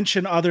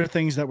mention other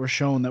things that were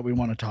shown that we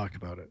want to talk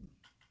about it.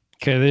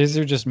 Okay, these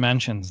are just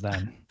mentions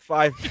then.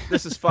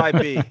 This is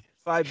 5B.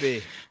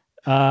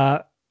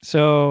 5B.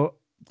 So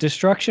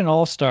Destruction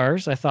All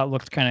Stars, I thought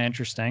looked kind of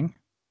interesting.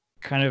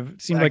 Kind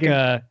of seemed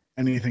like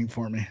anything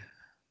for me.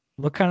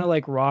 Looked kind of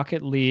like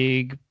Rocket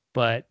League,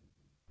 but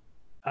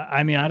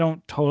I mean, I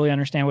don't totally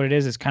understand what it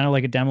is. It's kind of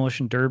like a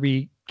Demolition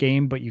Derby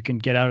game, but you can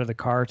get out of the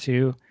car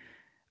too.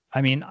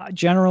 I mean,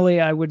 generally,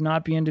 I would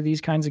not be into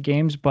these kinds of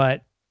games,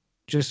 but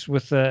just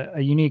with a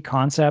unique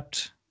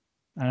concept,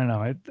 I don't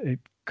know. It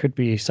could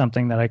be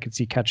something that I could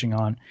see catching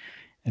on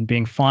and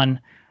being fun.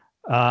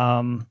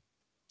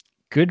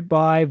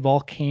 Goodbye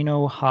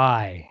Volcano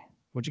High.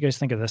 What'd you guys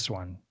think of this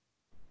one?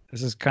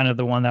 This is kind of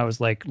the one that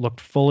was like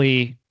looked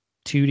fully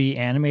 2D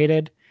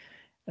animated.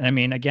 And I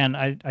mean, again,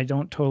 I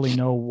don't totally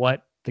know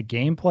what the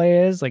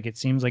gameplay is. Like, it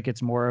seems like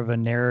it's more of a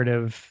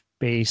narrative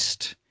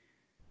based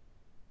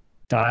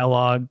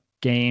dialogue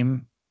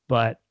game,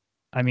 but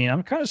I mean,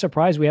 I'm kind of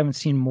surprised we haven't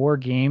seen more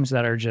games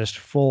that are just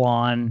full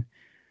on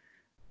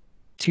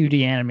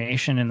 2D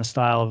animation in the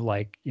style of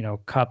like,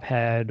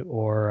 Cuphead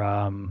or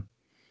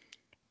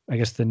I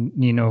guess the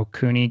Ni no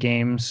Kuni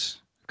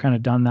games kind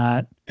of done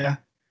that. Yeah.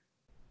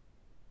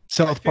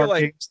 South Park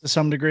games to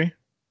some degree.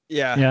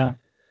 Yeah. Yeah.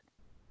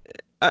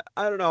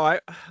 I don't know.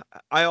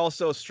 I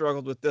also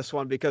struggled with this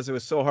one because it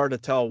was so hard to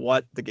tell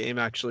what the game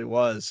actually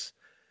was.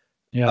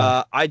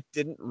 Yeah. I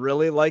didn't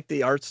really like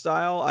the art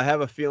style. I have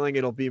a feeling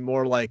it'll be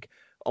more like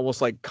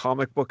almost like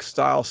comic book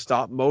style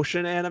stop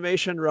motion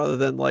animation rather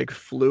than like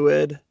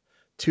fluid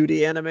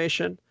 2D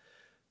animation.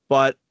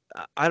 but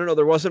I don't know.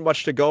 There wasn't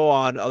much to go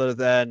on other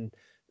than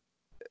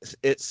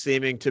it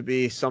seeming to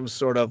be some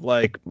sort of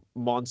like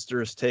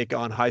monsters take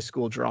on high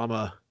school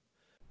drama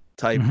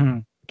type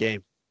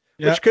game,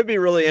 which could be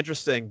really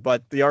interesting.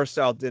 But the art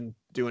style didn't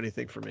do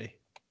anything for me.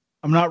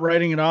 I'm not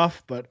writing it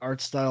off, but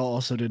art style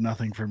also did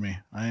nothing for me.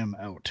 I am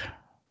out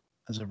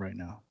as of right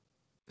now.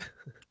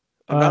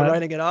 I'm not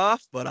writing it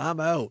off, but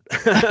I'm out.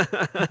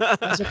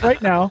 As of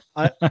right now,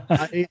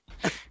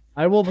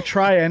 I will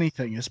try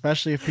anything,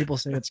 especially if people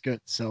say it's good.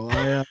 So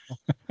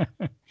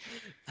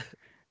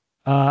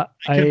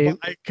I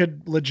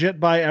could legit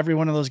buy every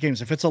one of those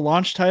games. If it's a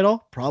launch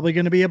title, probably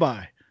going to be a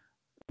buy.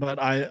 But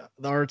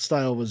the art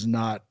style was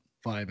not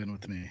vibing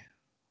with me.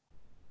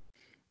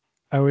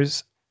 I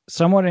was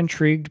somewhat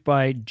intrigued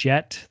by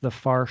Jet: The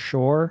Far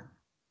Shore.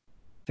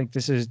 I think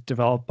this is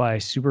developed by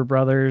Super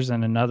Brothers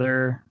and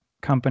another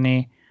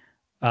company.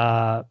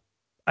 I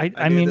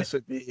mean, this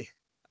would be.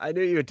 I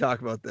knew you would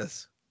talk about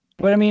this.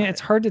 But I mean, it's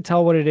hard to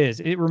tell what it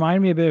is. It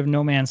reminded me a bit of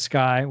No Man's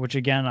Sky, which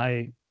again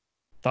I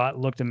thought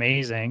looked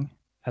amazing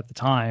at the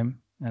time,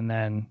 and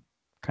then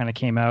kind of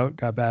came out,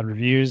 got bad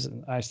reviews.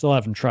 I still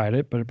haven't tried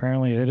it, but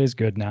apparently it is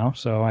good now,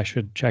 so I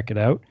should check it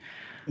out.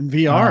 In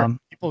VR,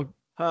 people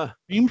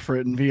aim for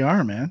it in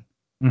VR, man.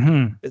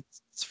 Mm-hmm.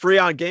 It's free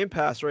on Game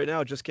Pass right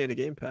now. It just came to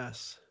Game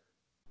Pass.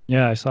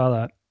 Yeah, I saw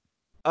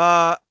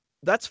that.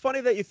 That's funny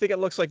that you think it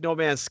looks like No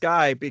Man's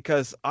Sky,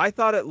 because I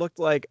thought it looked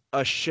like a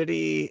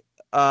shitty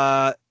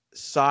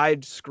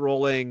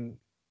side-scrolling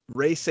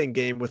racing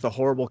game with a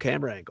horrible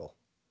camera angle.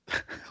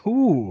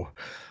 Ooh.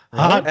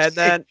 And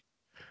then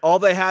all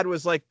they had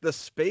was like the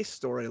space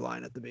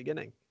storyline at the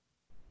beginning.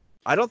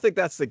 I don't think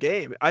that's the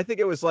game. I think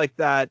it was like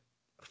that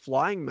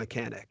flying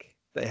mechanic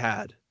they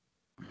had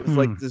with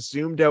like the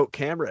zoomed out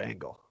camera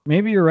angle.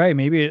 Maybe you're right.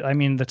 Maybe, I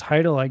mean, the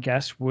title, I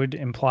guess, would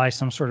imply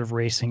some sort of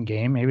racing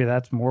game. Maybe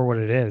that's more what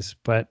it is,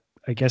 but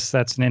I guess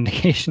that's an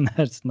indication that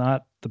it's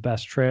not the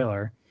best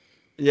trailer.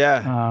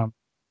 Yeah.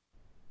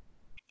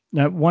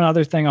 Now, one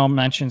other thing I'll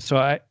mention.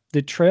 So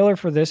the trailer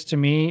for this, to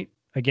me,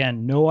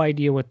 again, no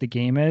idea what the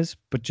game is,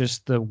 but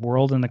just the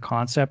world and the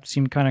concept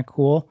seemed kind of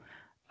cool.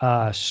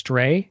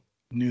 Stray.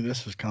 Knew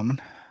this was coming.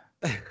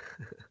 I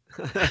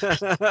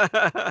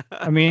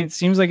mean, it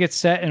seems like it's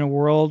set in a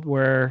world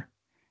where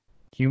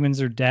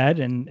humans are dead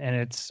and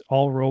it's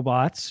all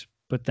robots,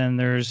 but then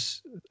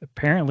there's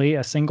apparently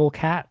a single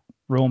cat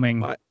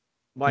roaming.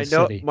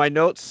 My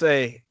notes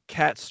say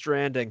Cat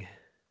Stranding.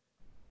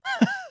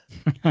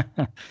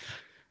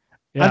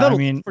 Yeah, I thought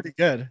it was pretty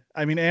good.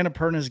 I mean,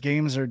 Annapurna's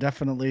games are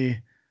definitely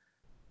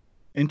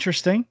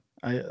interesting.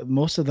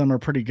 Most of them are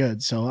pretty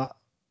good, so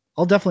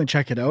I'll definitely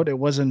check it out. It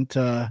wasn't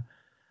at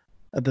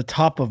the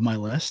top of my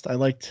list. I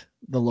liked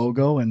the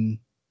logo and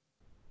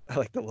I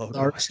like the logo.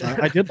 Art style.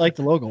 I did like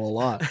the logo a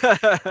lot.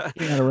 I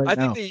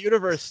think the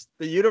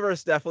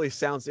universe definitely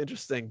sounds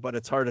interesting, but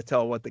it's hard to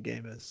tell what the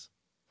game is.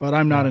 But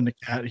I'm not into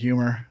cat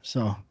humor,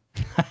 so.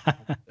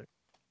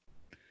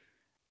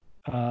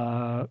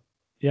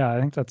 Yeah,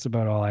 I think that's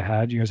about all I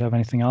had. You guys have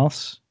anything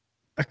else?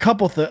 A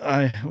couple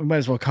we might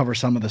as well cover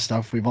some of the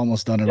stuff. We've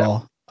almost done it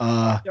all.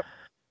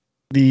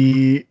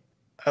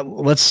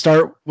 Let's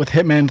start with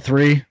Hitman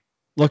 3.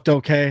 Looked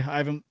okay. I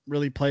haven't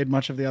really played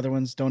much of the other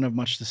ones. Don't have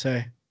much to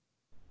say.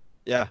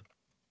 Yeah,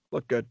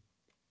 look good.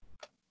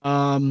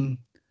 Gran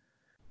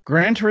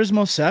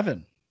Turismo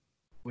 7,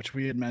 which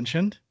we had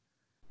mentioned.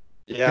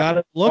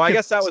 Yeah. I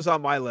guess that was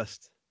on my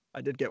list.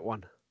 I did get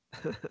one.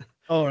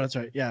 Oh, that's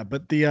right. Yeah,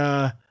 but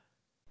the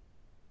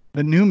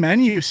new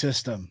menu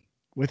system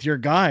with your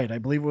guide, I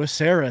believe it was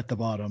Sarah at the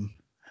bottom.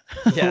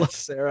 Yes,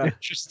 Sarah.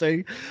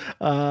 Interesting.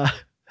 I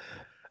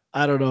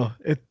don't know.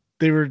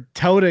 They were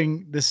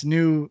touting this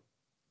new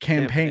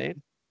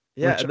campaign.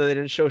 Yeah, and they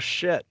didn't show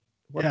shit.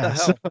 What the hell?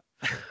 So,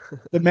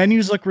 the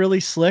menus look really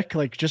slick,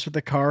 like just with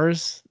the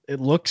cars. It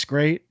looks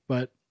great,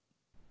 but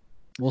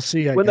we'll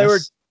see. I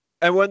guess.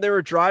 When they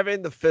were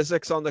driving, the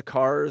physics on the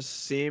cars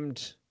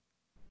seemed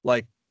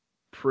like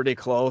pretty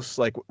close,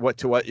 like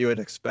what you would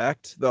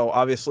expect, though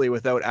obviously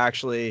without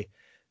actually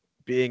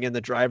being in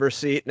the driver's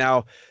seat.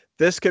 Now,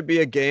 this could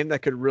be a game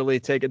that could really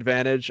take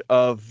advantage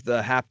of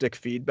the haptic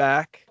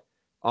feedback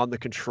on the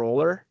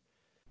controller.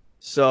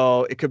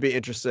 So it could be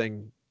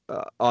interesting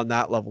on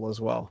that level as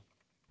well.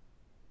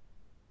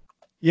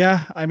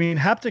 Yeah, I mean,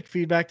 haptic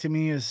feedback to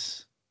me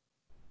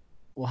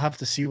we'll have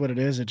to see what it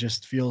is. It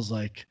just feels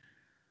like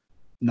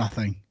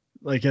nothing.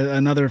 Like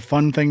another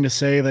fun thing to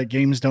say that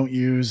games don't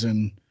use,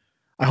 and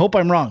I hope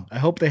I'm wrong. I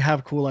hope they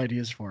have cool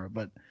ideas for it,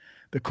 but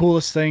the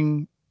coolest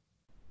thing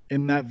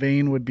in that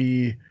vein would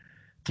be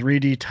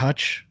 3D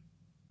touch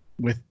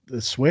with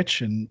the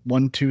Switch, and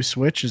 1-2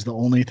 switch is the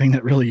only thing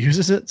that really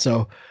uses it.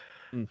 So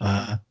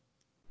I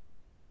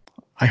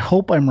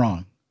hope I'm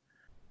wrong.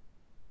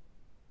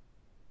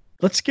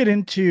 Let's get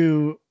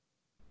into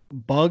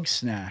Bug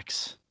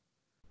Snacks,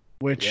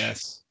 which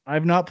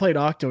I've not played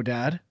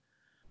Octodad.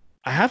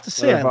 I have to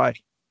say,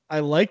 I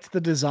liked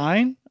the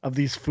design of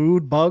these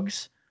food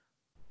bugs.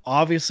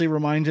 Obviously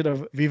reminded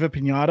of Viva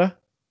Pinata,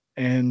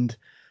 and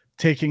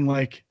taking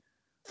like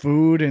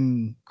food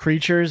and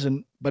creatures,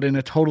 but in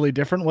a totally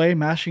different way,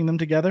 mashing them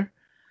together.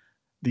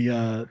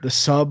 The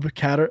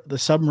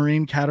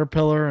submarine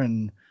caterpillar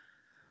and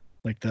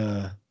like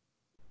the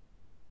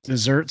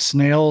desert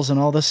snails and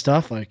all this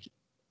stuff. Like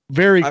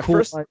very At cool.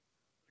 first,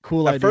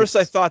 Cool at idea. first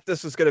I thought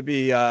this was going to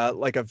be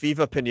like a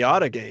Viva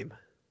Pinata game,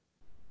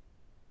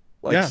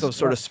 like Yeah, some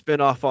sort of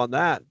spin-off on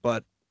that,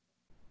 but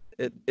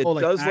it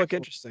like does look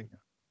interesting.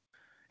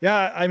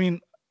 Yeah, I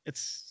mean,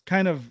 it's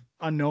kind of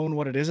unknown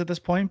what it is at this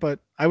point, but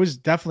I was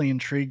definitely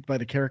intrigued by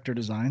the character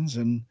designs,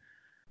 and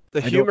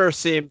The humor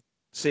seemed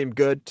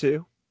good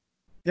too.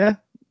 Yeah,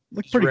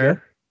 looked pretty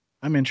good.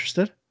 I'm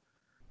interested.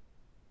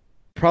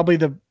 Probably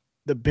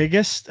the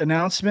biggest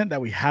announcement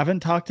that we haven't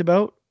talked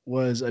about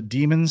was a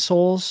Demon's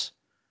Souls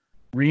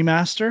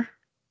remaster,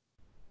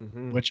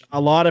 which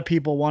a lot of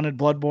people wanted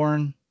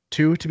Bloodborne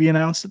 2 to be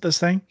announced at this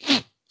thing.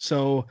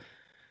 So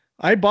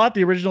I bought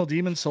the original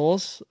Demon's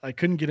Souls. I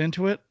couldn't get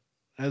into it,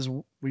 as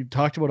we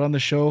talked about on the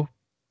show.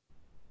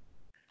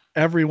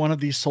 Every one of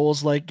these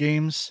Souls-like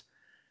games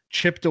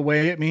chipped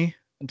away at me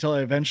until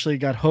I eventually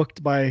got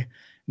hooked by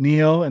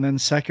Neo and then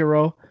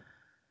Sekiro.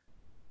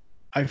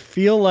 I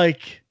feel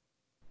like,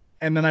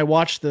 and then I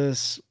watched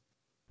this.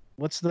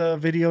 What's the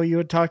video you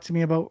had talked to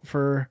me about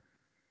for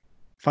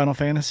Final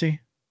Fantasy?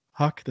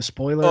 Huck, the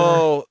spoiler.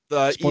 Oh,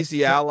 the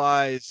Easy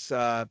Allies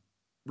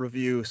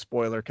review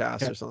spoiler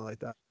cast or something like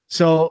that.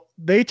 So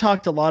they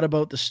talked a lot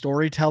about the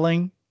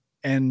storytelling,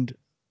 and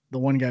the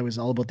one guy was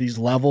all about these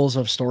levels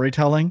of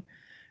storytelling.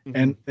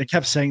 And they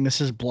kept saying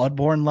this is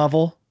Bloodborne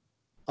level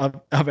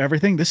of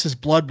everything. This is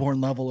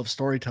Bloodborne level of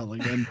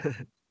storytelling.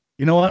 And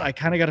you know what? I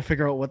kind of got to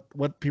figure out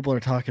what people are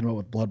talking about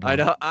with Bloodborne. I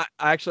know. I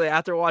actually,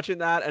 after watching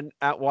that and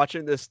at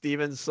watching this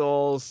Demon's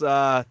Souls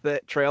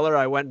trailer,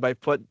 I went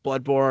and put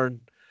Bloodborne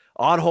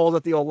on hold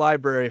at the old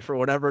library for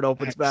whenever it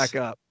opens back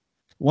up.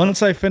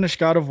 Once I finish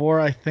God of War,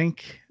 I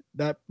think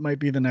that might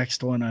be the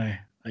next one I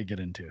get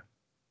into.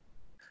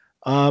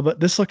 But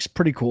this looks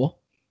pretty cool.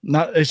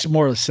 It's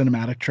more of a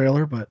cinematic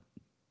trailer, but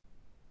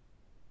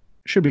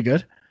should be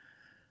good.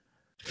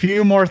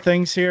 Few more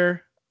things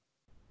here.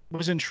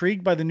 Was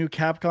intrigued by the new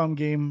Capcom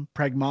game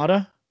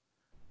Pragmata,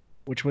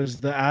 which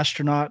was the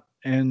astronaut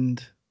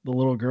and the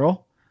little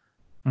girl.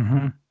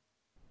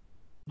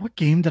 What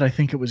game did I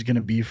think it was going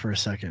to be for a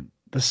second?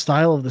 The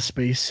style of the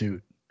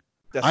spacesuit.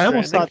 I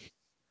almost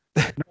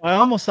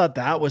thought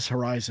that was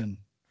Horizon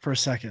for a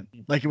second.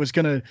 Like it was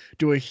going to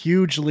do a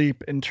huge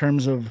leap in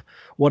terms of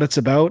what it's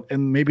about,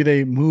 and maybe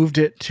they moved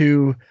it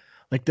to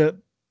like the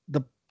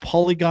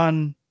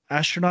polygon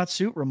astronaut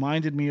suit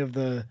reminded me of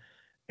the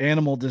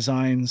animal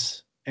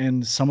designs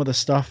and some of the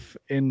stuff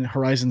in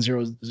Horizon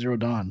Zero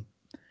Dawn.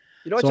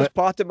 You know what just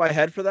popped in my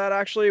head for that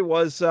actually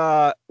was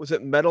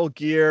it Metal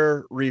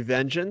Gear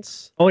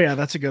Revengeance? Oh yeah,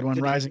 that's a good one.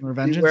 Rising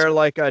Revengeance. You wear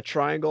like a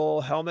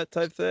triangle helmet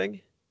type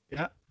thing.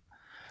 Yeah,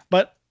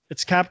 but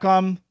it's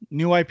Capcom,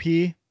 new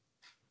IP,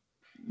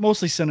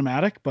 mostly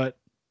cinematic, but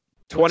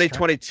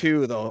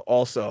 2022 though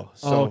also.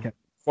 So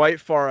quite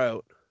far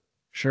out.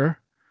 Sure.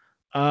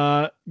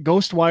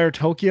 Ghostwire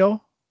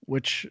Tokyo,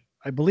 which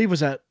I believe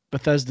was at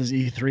Bethesda's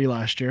E3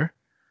 last year.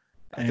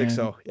 I think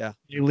so, yeah.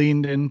 You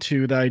leaned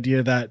into the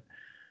idea that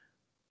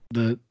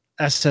the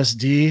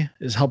SSD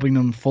is helping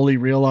them fully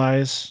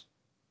realize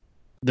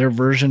their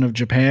version of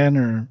Japan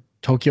or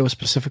Tokyo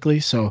specifically.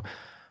 So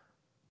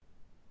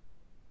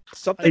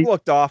something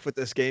looked off with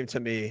this game to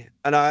me,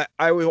 and I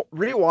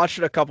rewatched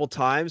it a couple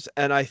times,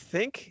 and I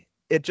think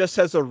it just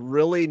has a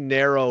really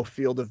narrow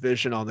field of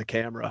vision on the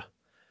camera.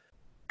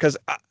 Because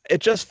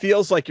it just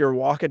feels like you're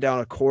walking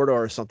down a corridor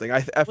or something.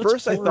 At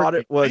first I thought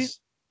it was... Right?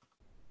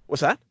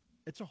 What's that?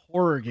 It's a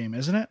horror game,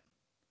 isn't it?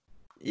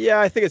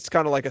 Yeah, I think it's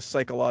kind of like a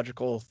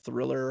psychological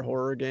thriller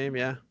horror game,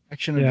 yeah.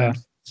 Action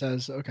adventure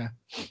says, okay.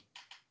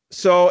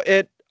 So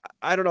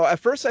I don't know. At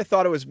first I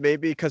thought it was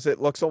maybe because it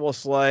looks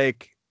almost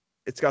like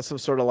it's got some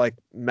sort of like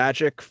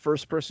magic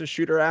first-person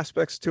shooter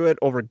aspects to it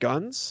over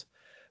guns.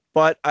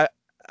 But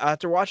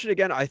after watching it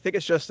again, I think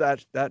it's just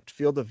that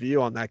field of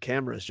view on that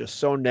camera is just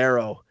so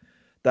narrow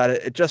that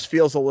it just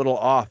feels a little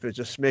off. It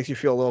just makes you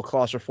feel a little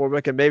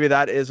claustrophobic, and maybe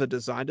that is a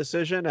design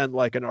decision and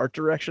like an art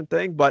direction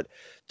thing. But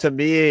to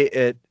me,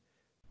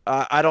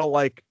 I don't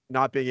like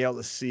not being able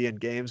to see in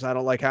games. I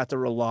don't like have to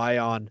rely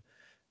on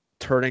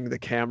turning the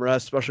camera,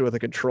 especially with a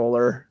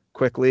controller,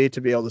 quickly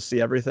to be able to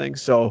see everything.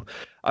 So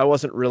I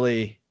wasn't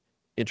really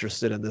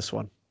interested in this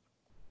one.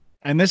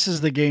 And this is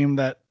the game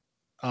that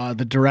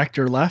the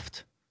director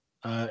left,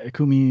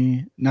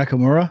 Ikumi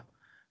Nakamura.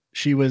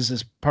 She was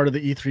as part of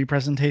the E3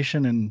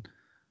 presentation, and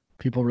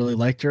people really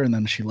liked her, and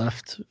then she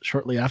left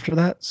shortly after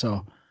that.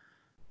 So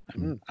I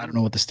don't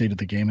know what the state of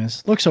the game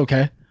is. Looks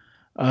okay.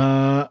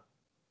 Oddworld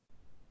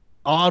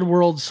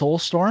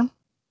Soulstorm.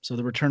 So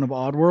the return of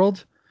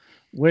Oddworld,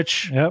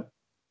 which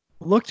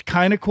looked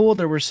kind of cool.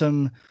 There were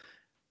some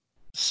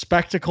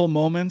spectacle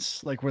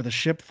moments, like where the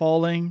ship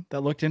falling,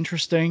 that looked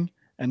interesting,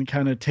 and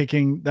kind of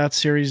taking that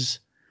series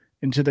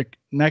into the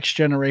next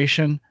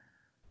generation.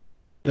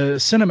 The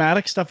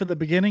cinematic stuff at the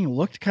beginning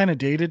looked kind of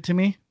dated to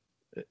me.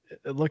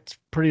 It looked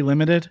pretty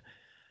limited.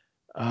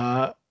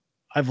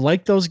 I've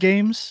liked those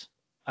games.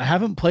 I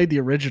haven't played the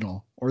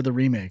original or the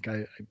remake.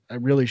 I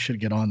really should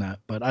get on that,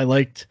 but I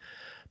liked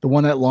the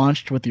one that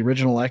launched with the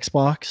original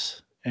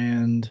Xbox,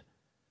 and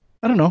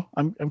I don't know.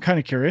 I'm kind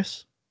of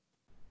curious.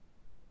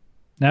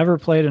 Never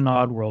played an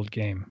Oddworld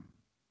game.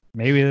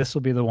 Maybe this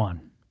will be the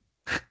one.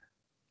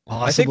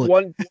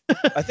 Possibly.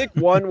 I think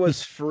one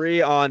was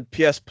free on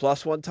PS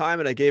Plus one time,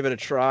 and I gave it a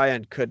try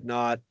and could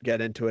not get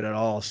into it at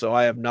all. So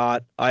I have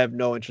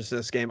no interest in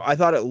this game. I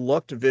thought it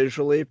looked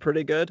visually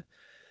pretty good,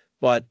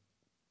 but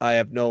I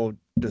have no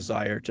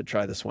desire to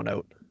try this one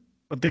out.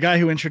 But the guy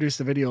who introduced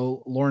the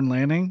video, Lorne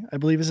Lanning, I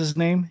believe is his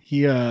name.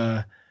 He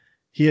had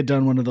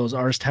done one of those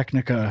Ars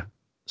Technica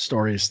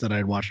stories that I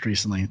had watched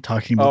recently,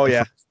 talking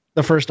about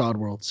the first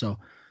Oddworld. So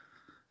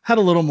had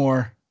a little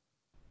more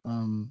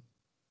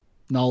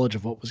knowledge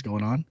of what was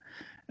going on.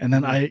 And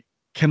then I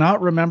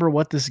cannot remember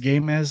what this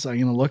game is. I'm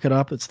gonna look it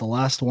up. It's the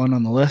last one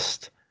on the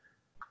list.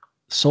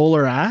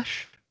 Solar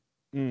Ash.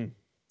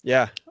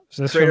 Yeah. Is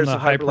this Creators from the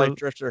of Hyper Light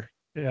Drifter.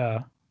 Yeah.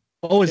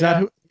 Oh, is that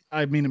who?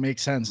 I mean, it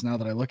makes sense now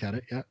that I look at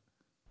it. Yeah.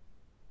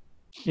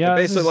 Yeah. It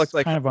basically looked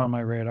like kind of on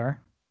my radar.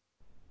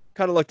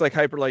 Kind of looked like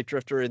Hyper Light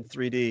Drifter in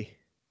 3D.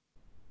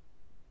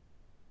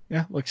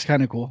 Yeah, looks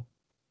kind of cool.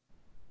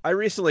 I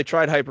recently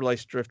tried Hyper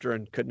Light Drifter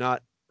and could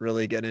not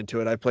really get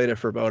into it. I played it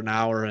for about an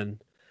hour, and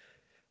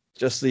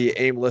just the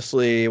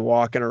aimlessly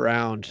walking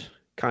around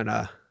kind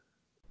of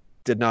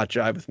did not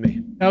jive with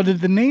me. Now,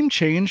 did the name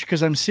change?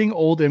 Because I'm seeing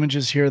old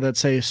images here that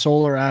say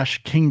Solar Ash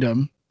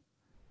Kingdom,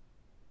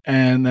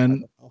 and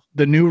then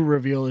the new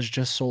reveal is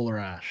just Solar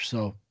Ash.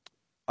 So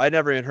I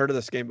never even heard of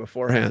this game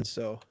beforehand,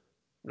 so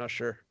I'm not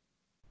sure.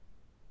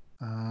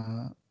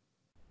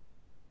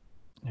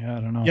 Yeah,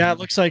 I don't know. Yeah, it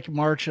looks like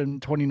March in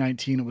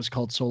 2019 it was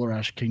called Solar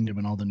Ash Kingdom,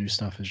 and all the new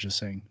stuff is just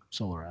saying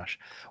Solar Ash.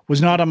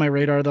 Was not on my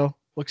radar though.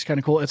 Looks kind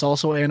of cool. It's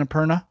also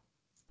Annapurna.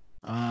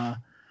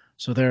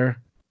 So they're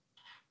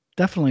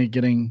definitely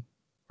getting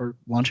or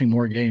launching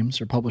more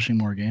games or publishing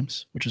more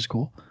games, which is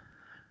cool.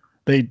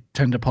 They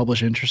tend to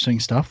publish interesting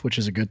stuff, which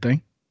is a good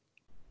thing.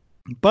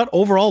 But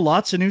overall,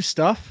 lots of new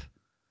stuff.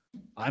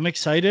 I'm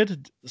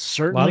excited.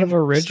 Certainly a lot of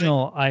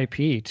original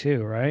IP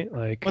too, right?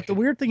 Like, but the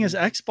weird thing is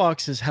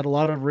Xbox has had a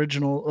lot of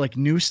original, like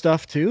new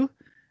stuff too,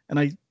 and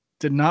I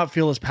did not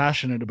feel as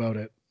passionate about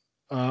it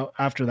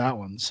after that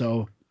one.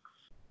 So,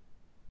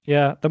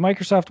 yeah, the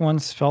Microsoft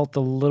ones felt a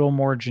little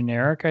more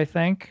generic, I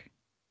think,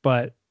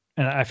 and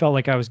I felt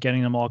like I was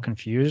getting them all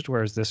confused.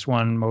 Whereas this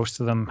one, most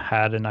of them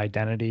had an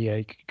identity.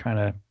 I could kind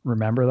of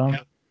remember them.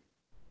 Yeah,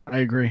 I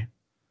agree.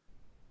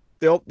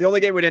 The only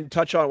game we didn't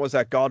touch on was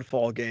that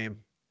Godfall game,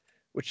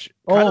 which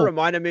kind of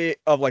reminded me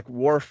of like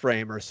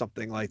Warframe or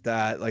something like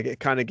that. Like it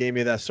kind of gave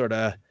me that sort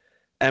of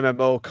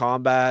MMO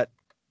combat,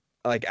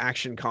 like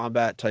action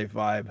combat type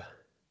vibe,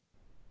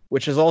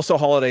 which is also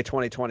holiday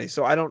 2020.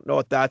 So I don't know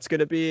if that's going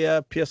to be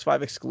a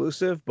PS5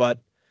 exclusive, but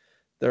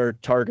they're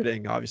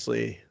targeting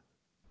obviously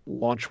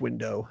launch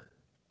window.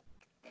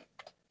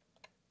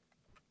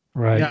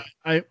 Right.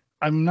 Yeah,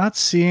 I'm not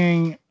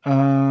seeing.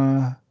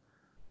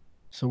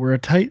 So we're a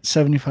tight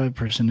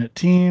 75%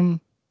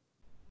 team.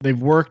 They've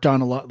worked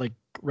on a lot, like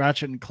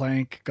Ratchet and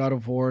Clank, God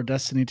of War,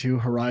 Destiny 2,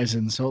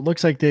 Horizon. So it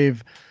looks like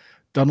they've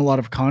done a lot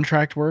of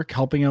contract work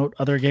helping out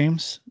other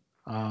games.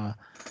 At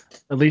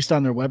least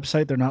on their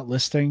website, they're not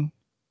listing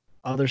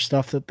other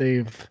stuff that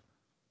they've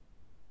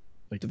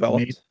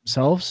developed made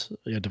themselves.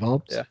 Yeah,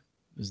 developed. Yeah,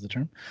 is the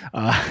term.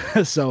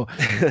 So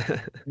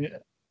yeah,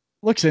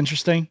 looks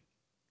interesting.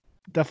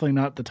 Definitely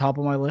not the top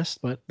of my list,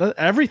 but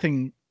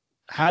everything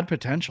had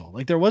potential.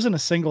 Like there wasn't a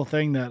single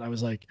thing that I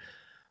was like,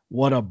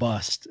 what a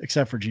bust,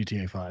 except for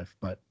GTA 5.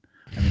 But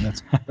I mean,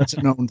 that's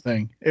a known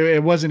thing.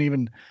 It wasn't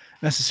even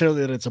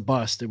necessarily that it's a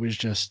bust. It was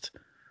just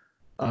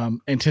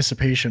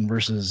anticipation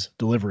versus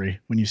delivery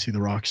when you see the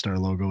Rockstar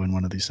logo in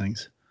one of these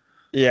things.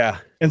 Yeah.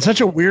 And such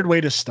a weird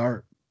way to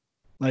start.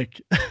 Like,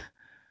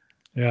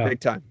 yeah, big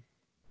time.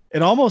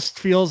 It almost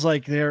feels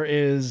like there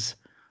is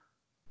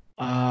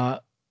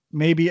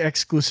maybe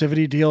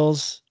exclusivity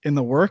deals in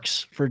the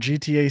works for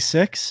GTA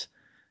 6.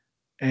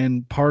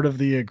 And part of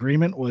the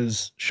agreement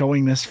was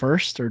showing this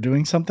first or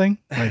doing something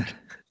like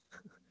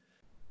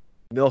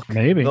milk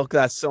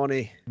that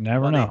Sony.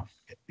 Never money. know.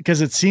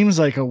 Because it seems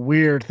like a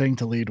weird thing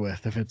to lead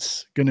with if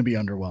it's going to be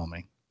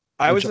underwhelming.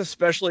 I was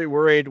especially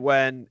worried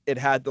when it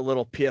had the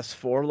little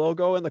PS4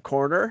 logo in the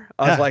corner.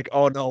 I was like,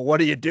 oh no,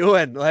 what are you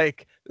doing?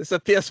 Like, this is a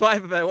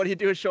PS5 event. What are you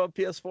doing showing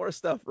PS4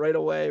 stuff right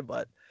away?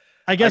 But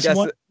I guess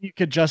what you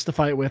could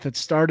justify it with, it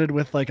started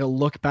with like a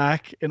look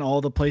back in all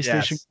the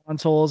PlayStation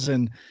consoles,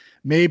 and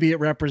maybe it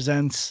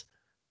represents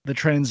the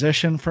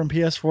transition from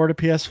PS4 to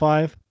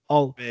PS5.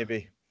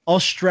 I'll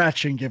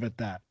stretch and give it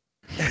that.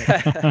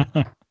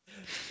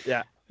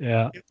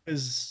 Yeah.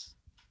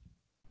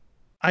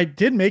 It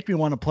did make me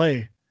want to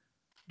play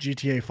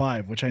GTA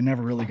 5, which I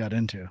never really got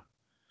into.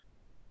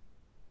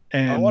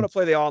 And I want to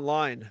play the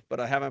online, but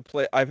I haven't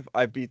played.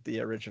 I beat the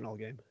original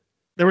game.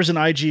 There was an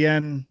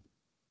IGN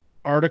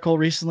article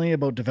recently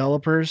about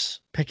developers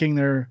picking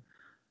their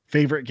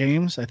favorite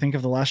games, I think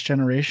of the last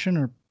generation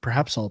or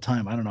perhaps all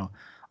time. I don't know.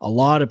 A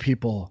lot of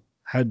people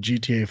had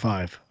GTA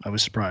 5. I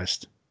was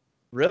surprised.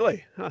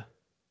 Really? Huh.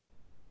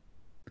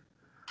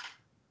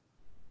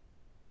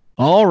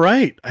 All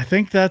right. I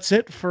think that's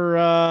it for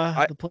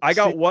I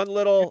got one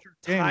little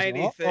games.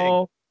 tiny Uh-oh.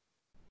 thing.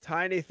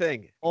 Tiny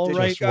thing. All Did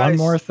right. Just one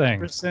more thing.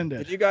 Rescinded.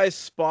 Did you guys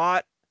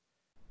spot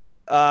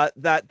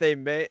that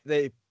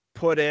they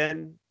put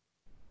in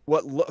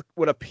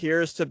what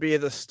appears to be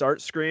the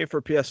start screen for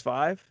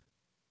PS5?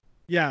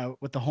 Yeah,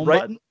 with the home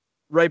button.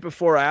 Right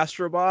before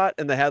Astrobot,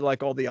 and they had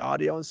like all the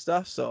audio and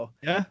stuff. So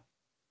yeah,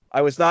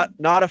 I was not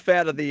a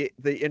fan of the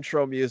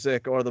intro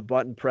music or the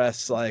button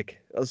press.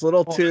 Like it was a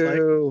little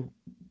too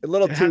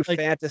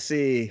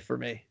fantasy for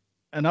me.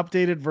 An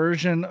updated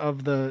version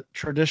of the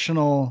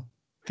traditional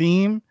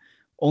theme,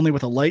 only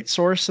with a light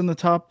source in the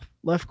top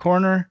left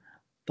corner.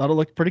 Thought it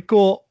looked pretty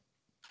cool.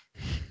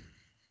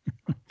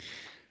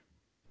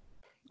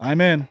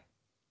 I'm in.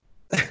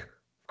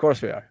 Of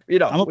course we are. You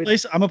know, I'm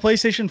a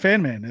PlayStation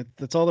fan, man.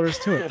 That's all there is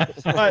to it.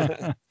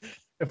 But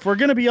if we're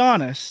gonna be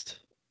honest,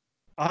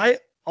 I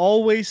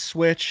always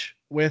switch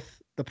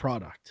with the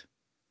product.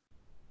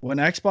 When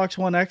Xbox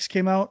One X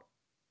came out,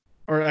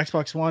 or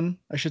Xbox One,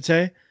 I should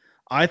say,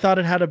 I thought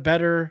it had a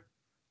better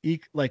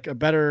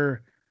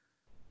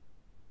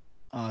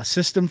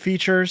system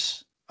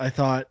features. I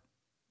thought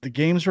the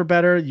games were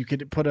better. You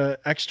could put an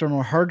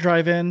external hard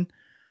drive in.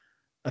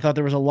 I thought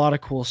there was a lot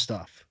of cool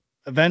stuff.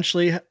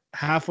 Eventually,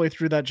 halfway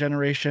through that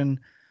generation,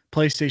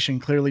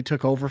 PlayStation clearly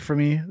took over for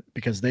me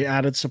because they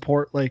added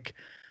support like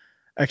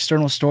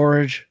external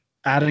storage,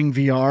 adding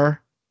VR,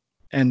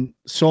 and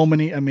so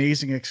many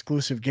amazing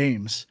exclusive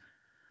games.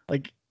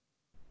 Like,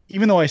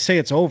 even though I say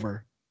it's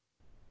over,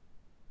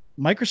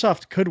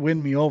 Microsoft could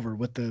win me over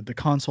with the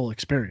console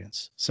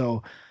experience.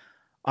 So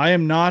I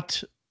am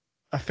not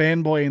a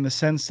fanboy in the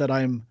sense that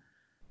I'm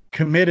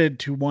committed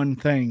to one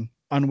thing,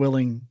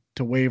 unwilling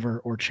to waver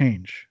or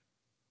change.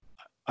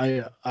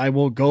 I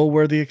will go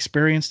where the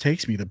experience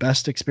takes me, the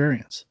best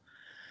experience.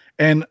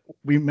 And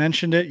we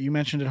mentioned it, you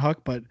mentioned it,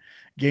 Huck, but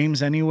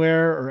Games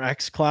Anywhere or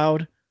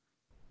xCloud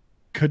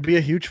could be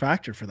a huge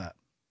factor for that.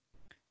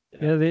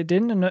 Yeah, they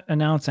didn't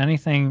announce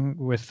anything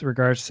with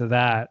regards to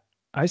that.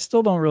 I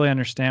still don't really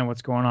understand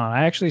what's going on.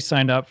 I actually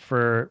signed up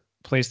for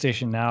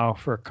PlayStation Now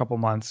for a couple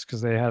months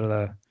because they had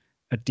a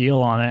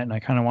deal on it, and I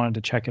kind of wanted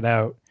to check it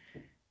out.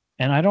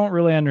 And I don't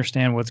really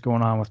understand what's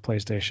going on with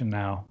PlayStation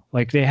Now.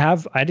 Like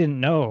I didn't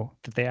know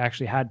that they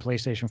actually had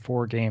PlayStation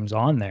 4 games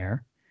on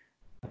there,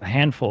 a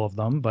handful of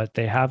them, but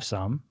they have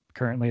some.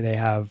 Currently they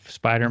have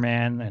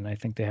Spider-Man, and I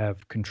think they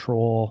have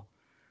Control,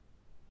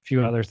 a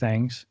few other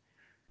things.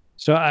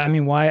 So, I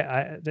mean,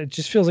 it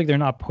just feels like they're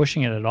not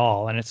pushing it at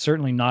all. And it's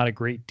certainly not a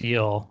great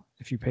deal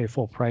if you pay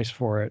full price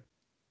for it.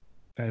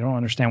 I don't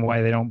understand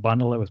why they don't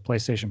bundle it with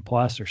PlayStation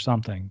Plus or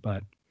something,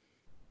 but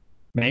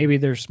maybe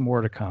there's more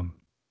to come.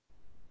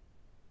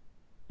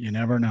 You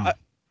never know.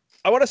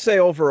 I want to say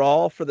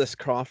overall for this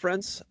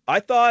conference, I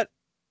thought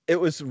it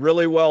was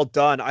really well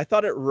done. I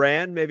thought it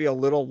ran maybe a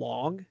little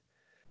long,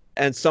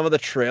 and some of the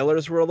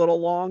trailers were a little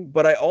long,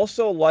 but I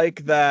also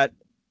like that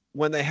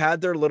when they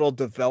had their little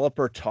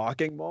developer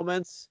talking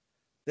moments,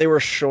 they were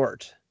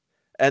short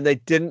and they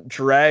didn't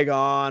drag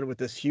on with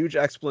this huge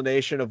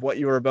explanation of what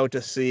you were about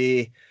to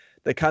see.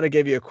 They kind of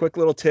gave you a quick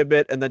little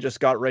tidbit and then just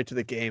got right to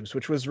the games,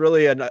 which was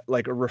really a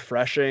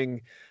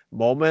refreshing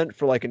moment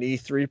for like an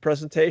E3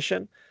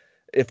 presentation,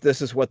 if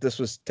this is what this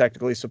was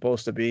technically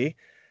supposed to be.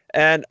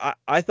 And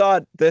I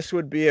thought this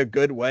would be a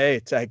good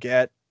way to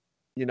get,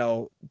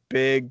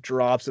 big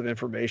drops of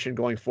information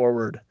going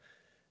forward.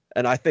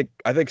 And I think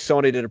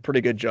Sony did a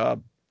pretty good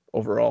job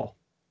overall.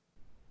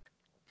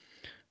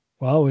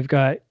 Well, we've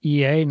got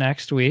EA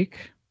next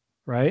week,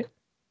 right?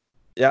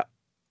 Yeah.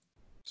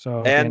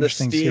 So it'll be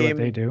interesting to see what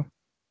they do.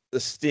 The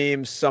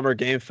Steam Summer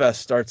Game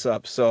Fest starts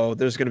up, so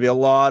there's going to be a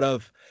lot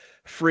of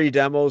free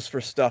demos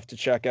for stuff to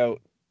check out.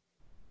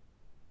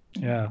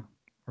 Yeah,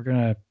 we're going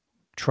to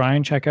try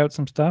and check out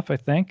some stuff, I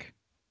think.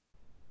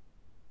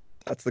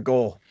 That's the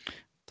goal.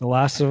 The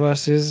Last of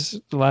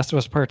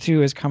Us Part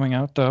 2 is coming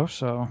out, though,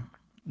 so...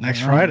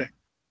 Next Friday.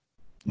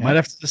 Yeah. Might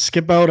have to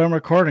skip out on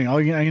recording.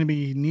 I'm going to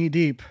be knee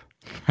deep.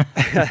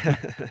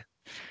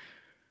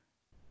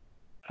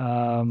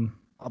 I'll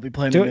be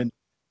playing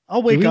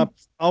I'll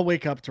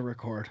wake up to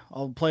record.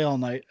 I'll play all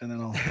night and then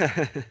I'll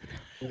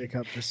wake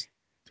up just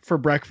for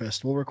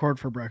breakfast. We'll record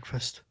for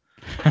breakfast.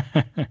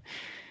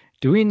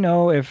 Do we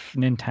know if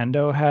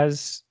Nintendo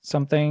has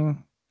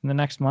something in the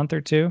next month or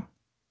two?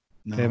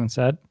 No. They haven't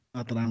said?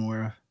 Not that I'm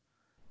aware of.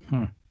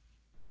 Yeah,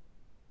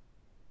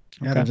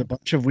 Okay. There's a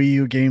bunch of Wii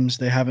U games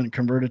they haven't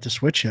converted to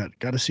Switch yet.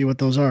 Got to see what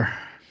those are.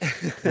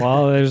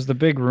 Well, there's the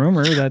big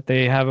rumor that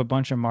they have a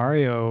bunch of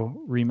Mario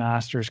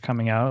remasters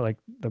coming out, like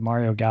the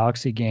Mario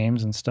Galaxy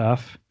games and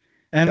stuff.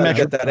 And I'd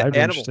be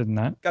interested in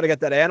that. Got to get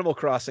that Animal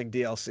Crossing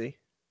DLC.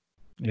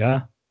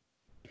 Yeah.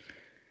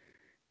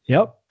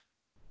 Yep.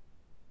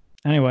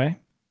 Anyway.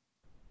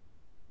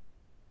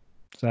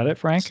 Is that it,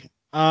 Frank?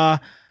 I'm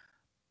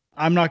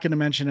not going to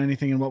mention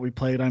anything in what we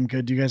played. I'm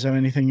good. Do you guys have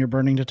anything you're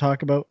burning to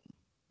talk about?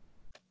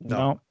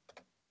 No.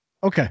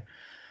 Okay.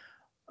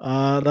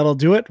 That'll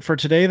do it for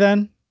today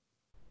then.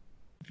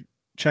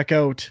 Check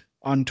out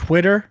on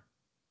Twitter,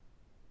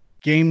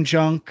 Game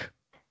Junk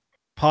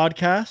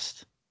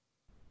Podcast.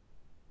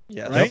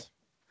 Yes. Right?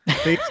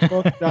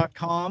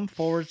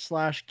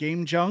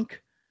 Facebook.com/Game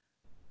Junk.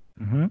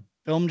 Mm-hmm.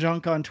 Film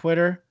Junk on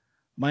Twitter.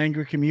 My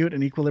Angry Commute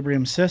and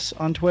Equilibrium Sis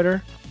on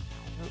Twitter.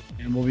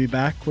 And we'll be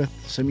back with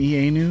some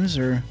EA news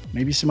or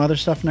maybe some other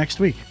stuff next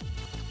week.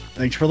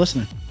 Thanks for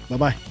listening.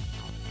 Bye-bye.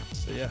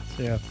 See ya.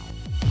 See ya.